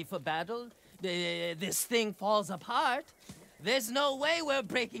ram's ready for battle. This thing falls apart. There's no way we're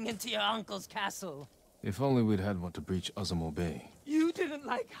breaking into your uncle's castle. If only we'd had one to breach Azamo Bay. You didn't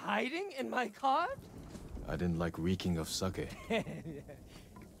like hiding in my car? I didn't like reeking of sake.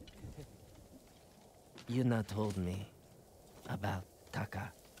 You not told me about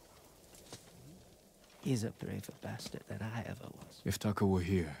Taka. He's a braver bastard than I ever was. If Taka were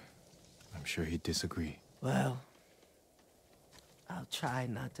here, I'm sure he'd disagree. Well, I'll try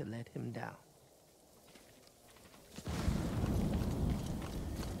not to let him down.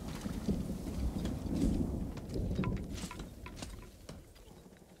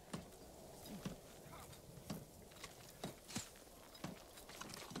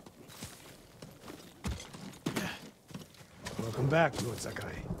 Welcome back, Lord Sakai.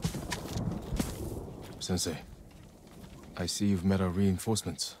 Sensei, I see you've met our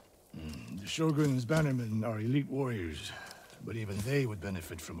reinforcements. The Shogun's bannermen are elite warriors, but even they would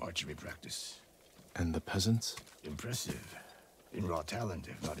benefit from archery practice. And the peasants? Impressive. In raw talent,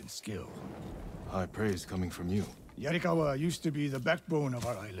 if not in skill. High praise coming from you. Yarikawa used to be the backbone of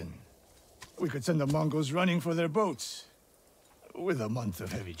our island. We could send the Mongols running for their boats. With a month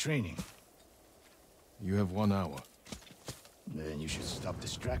of heavy training. You have 1 hour. Then you should stop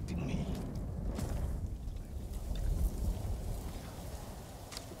distracting me.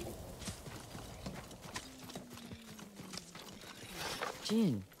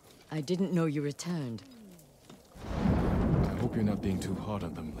 Jin, I didn't know you returned. I hope you're not being too hard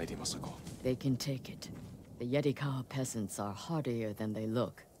on them, Lady Masako. They can take it. The Yarikawa peasants are hardier than they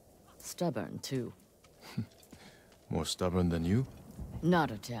look. Stubborn, too. More stubborn than you?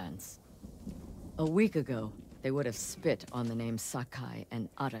 Not a chance. A week ago, they would have spit on the names Sakai and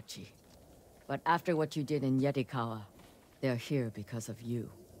Arachi. But after what you did in Yarikawa, they're here because of you.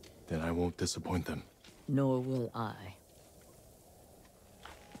 Then I won't disappoint them. Nor will I.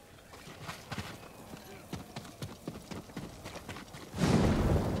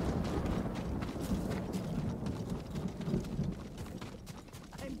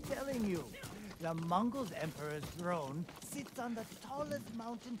 I'm telling you, the Mongol's emperor's throne sits on the tallest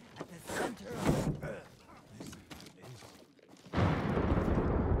mountain at the center of the earth.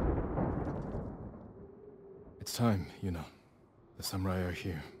 It's time, you know. The samurai are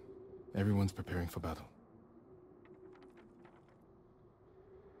here. Everyone's preparing for battle.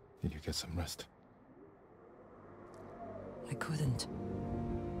 Did you get some rest? I couldn't.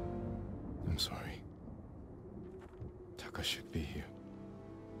 I'm sorry. Taka should be here.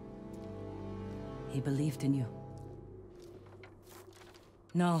 He believed in you.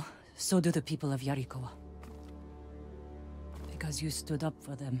 No, so do the people of Yarikawa. Because you stood up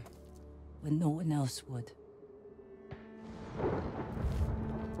for them when no one else would.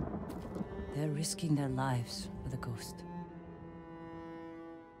 They're risking their lives for the ghost.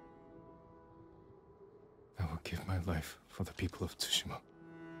 I will give my life for the people of Tsushima.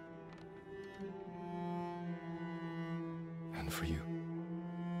 And for you.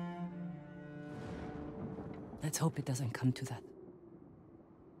 Let's hope it doesn't come to that.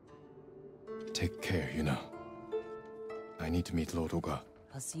 Take care, you know. I need to meet Lord Oga.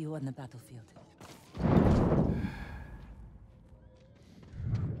 I'll see you on the battlefield.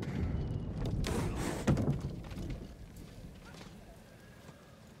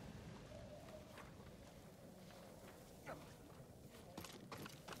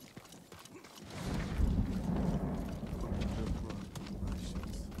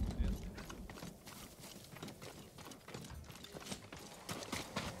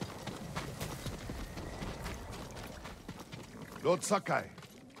 Lord Sakai.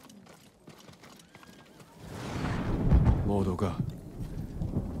 Lord Oga,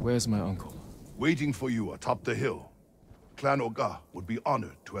 where's my uncle? Waiting for you atop the hill. Clan Oga would be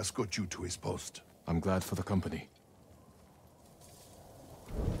honored to escort you to his post. I'm glad for the company.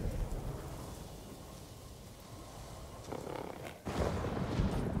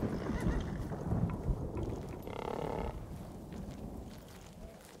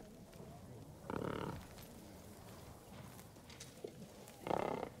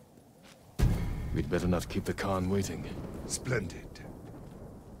 We'd better not keep the Khan waiting. Splendid.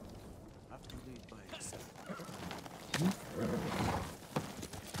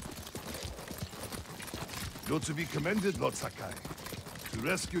 You're to be commended, Lord Sakai. To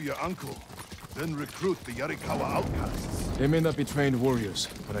rescue your uncle, then recruit the Yarikawa outcasts. They may not be trained warriors,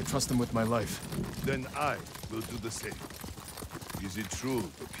 but I trust them with my life. Then I will do the same. Is it true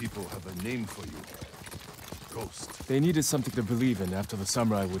the people have a name for you? Ghost. They needed something to believe in after the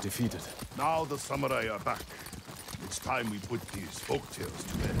samurai were defeated. Now the samurai are back. It's time we put these folktales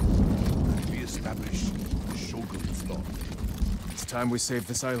to bed and re-establish the Shogun's law. It's time we save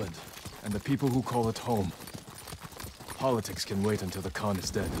this island, and the people who call it home. Politics can wait until the Khan is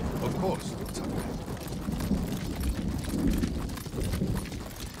dead. Of course, Lord Sakai.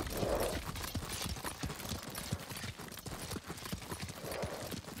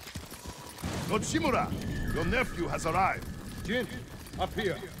 Lord Shimura, your nephew has arrived. Jin, up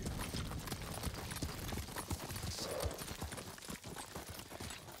here.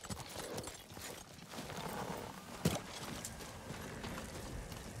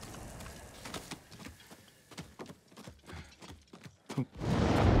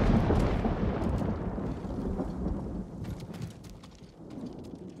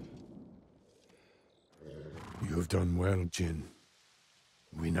 You have done well, Jin.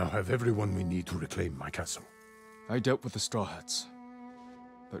 We now have everyone we need to reclaim my castle. I dealt with the Straw Hats,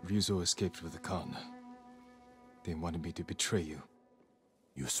 but Ryuzo escaped with the Khan. They wanted me to betray you.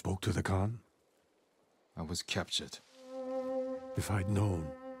 You spoke to the Khan? I was captured. If I'd known,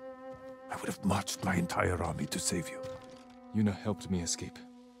 I would have marched my entire army to save you. Yuna helped me escape.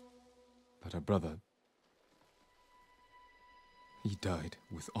 But her brother... he died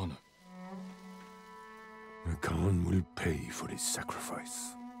with honor. The Khan will pay for his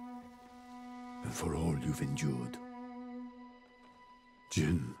sacrifice. And for all you've endured.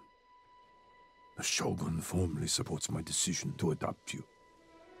 Jin, the Shogun formally supports my decision to adopt you.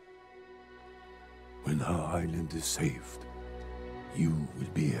 When our island is saved, you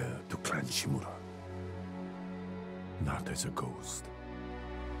will be heir to Clan Shimura. Not as a ghost,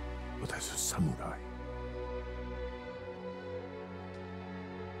 but as a samurai.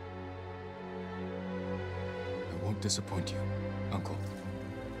 disappoint you, Uncle.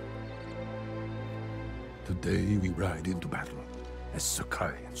 Today we ride into battle as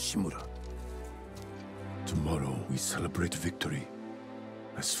Sakai and Shimura. Tomorrow we celebrate victory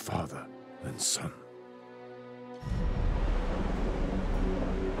as father and son.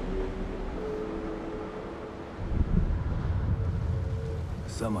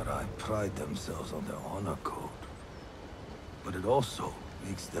 Samurai pride themselves on their honor code. But it also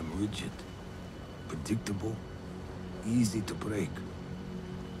makes them rigid, predictable, easy to break.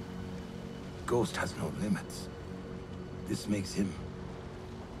 Ghost has no limits. This makes him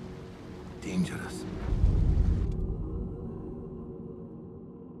dangerous.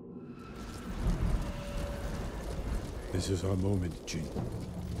 This is our moment, Jin.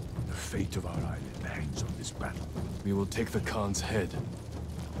 The fate of our island hangs on this battle. We will take the Khan's head.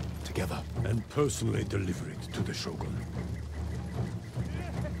 Together. And personally deliver it to the Shogun.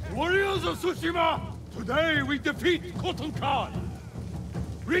 Warriors of Tsushima! Today we defeat Khotun Khan!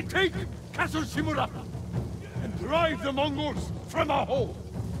 Retake Castle Shimura! And drive the Mongols from our home!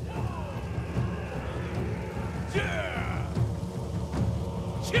 Yeah!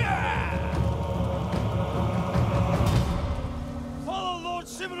 Yeah! Follow Lord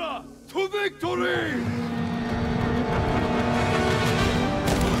Shimura to victory!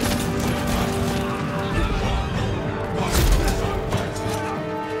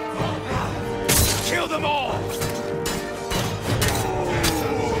 Kill them all!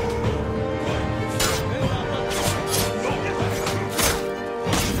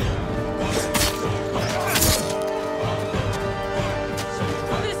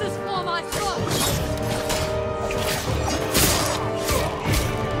 This is for my son!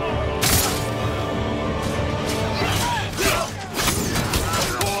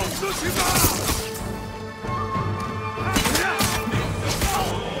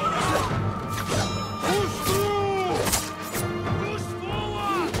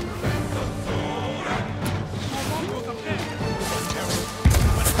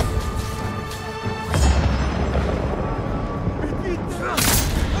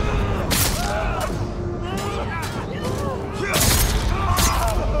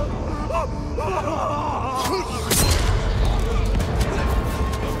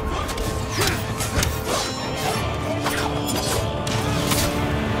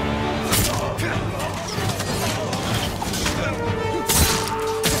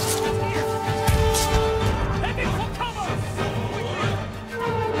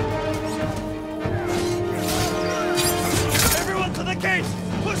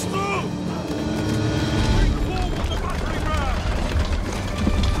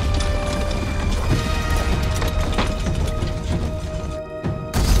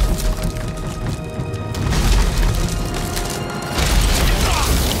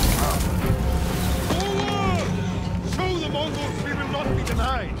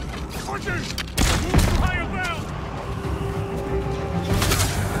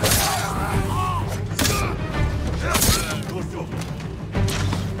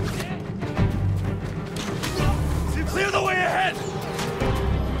 Clear the way ahead!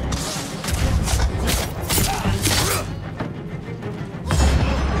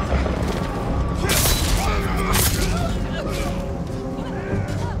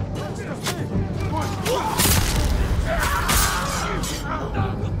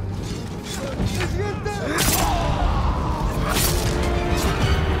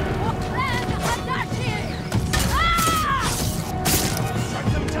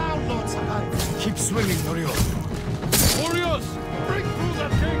 Keep swinging, Norio. Warriors, break through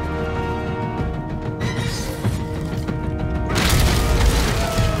that gate!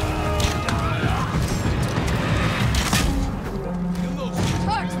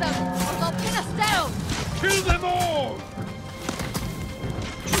 Charge them, or they'll pin us down! Kill them all!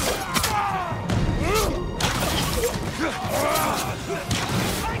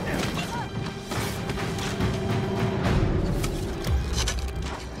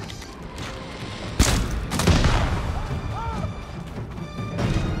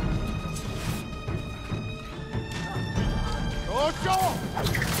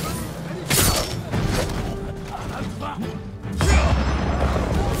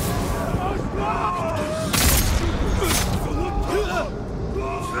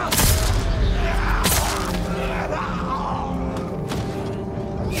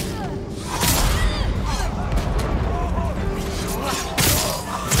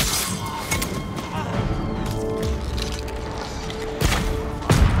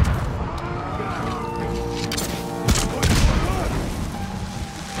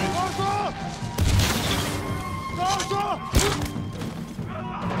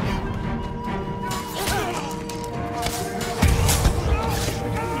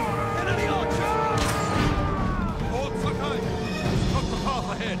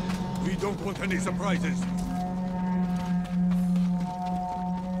 don't want any surprises.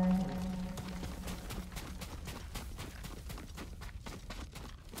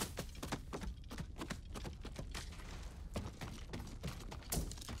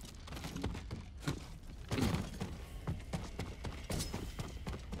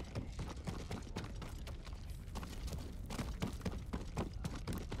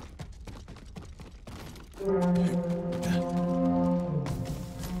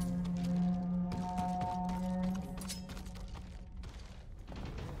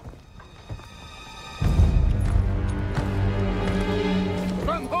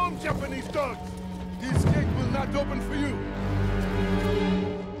 Come home, Japanese dogs! This gate will not open for you!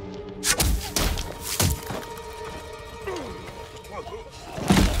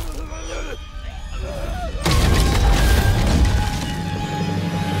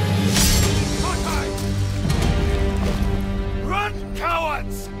 Run,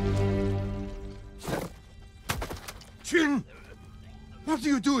 cowards! Chin! What are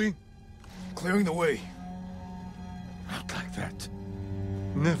you doing? Clearing the way. Not like that.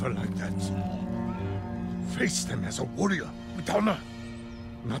 Never like that. Face them as a warrior, with honor,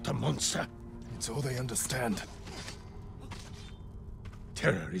 not a monster. It's all they understand.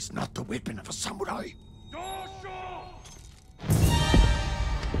 Terror is not the weapon of a samurai.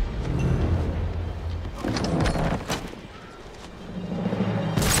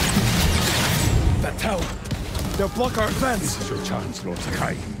 That tower! They'll block our advance! This is your chance, Lord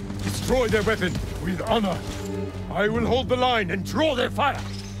Sakai. Destroy their weapon with honor. I will hold the line and draw their fire.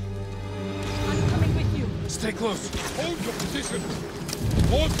 I'm coming with you. Stay close. Hold your position.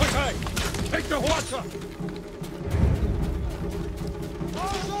 Lord Sakai, take the Huasa.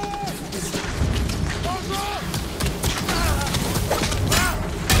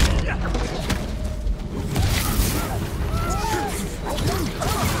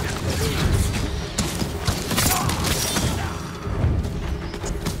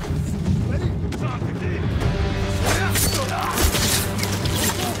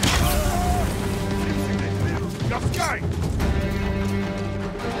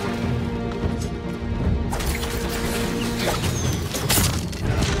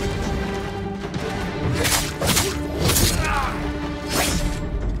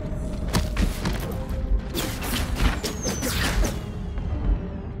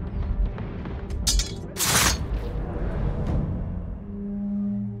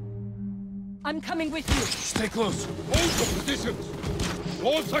 I'm coming with you. Stay close. Hold your positions.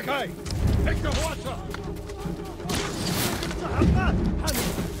 Lord Sakai, take the Huasa.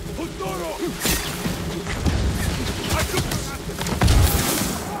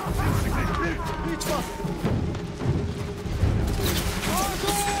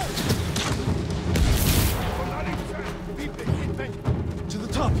 To the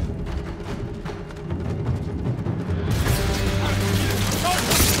top.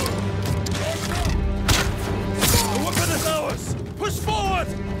 The weapon is ours. Push forward.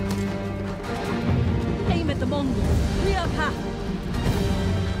 Aim at the Mongol. Clear path.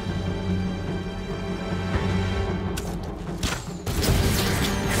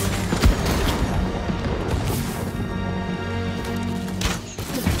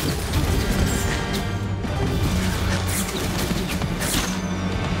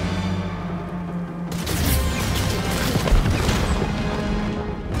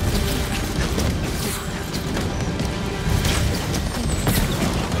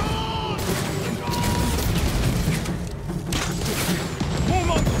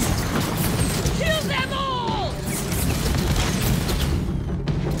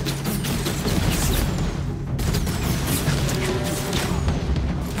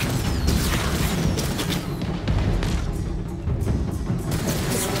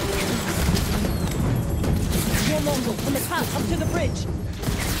 On the path up to the bridge.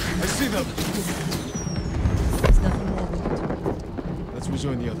 I see them. There's nothing more we can do. Let's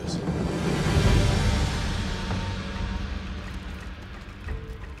rejoin the others.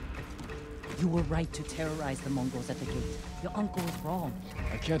 You were right to terrorize the Mongols at the gate. Your uncle was wrong.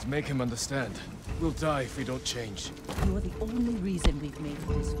 I can't make him understand. We'll die if we don't change. You are the only reason we've made it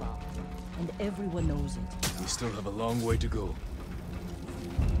this far. And everyone knows it. We still have a long way to go.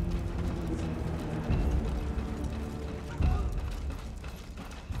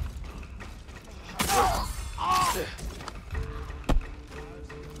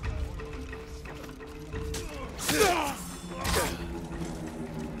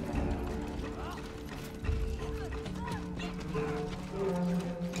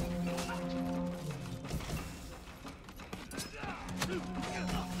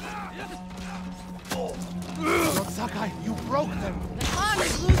 Lord Sakai, you broke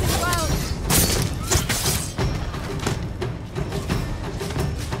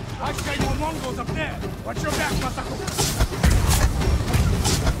Mongols up there! Watch your back, Masako!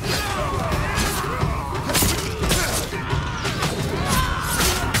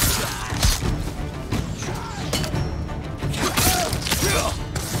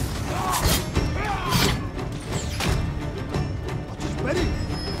 Ready?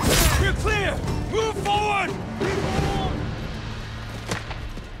 We're clear! Move forward!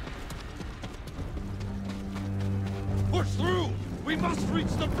 Push through! We must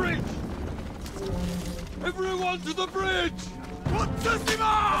reach the bridge! Everyone to the bridge!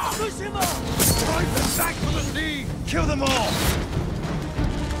 Tsushima! Tsushima! Drive them back to the sea! Kill them all!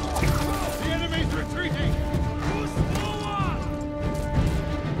 The enemy's retreating! Push forward!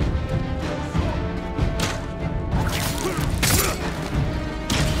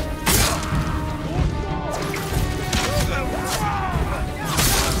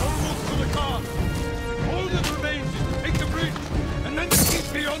 Almost to the car! All that remains is to take the bridge, and then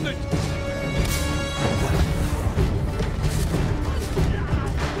keep beyond it!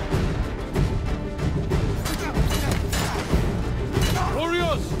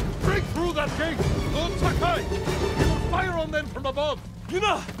 Warriors! Break through that gate! Lord Sakai! We will fire on them from above!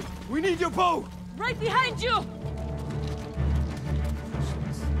 Yuna! We need your bow! Right behind you!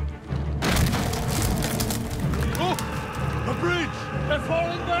 Look! The bridge! They're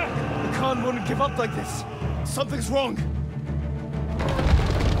falling back! The Khan wouldn't give up like this. Something's wrong.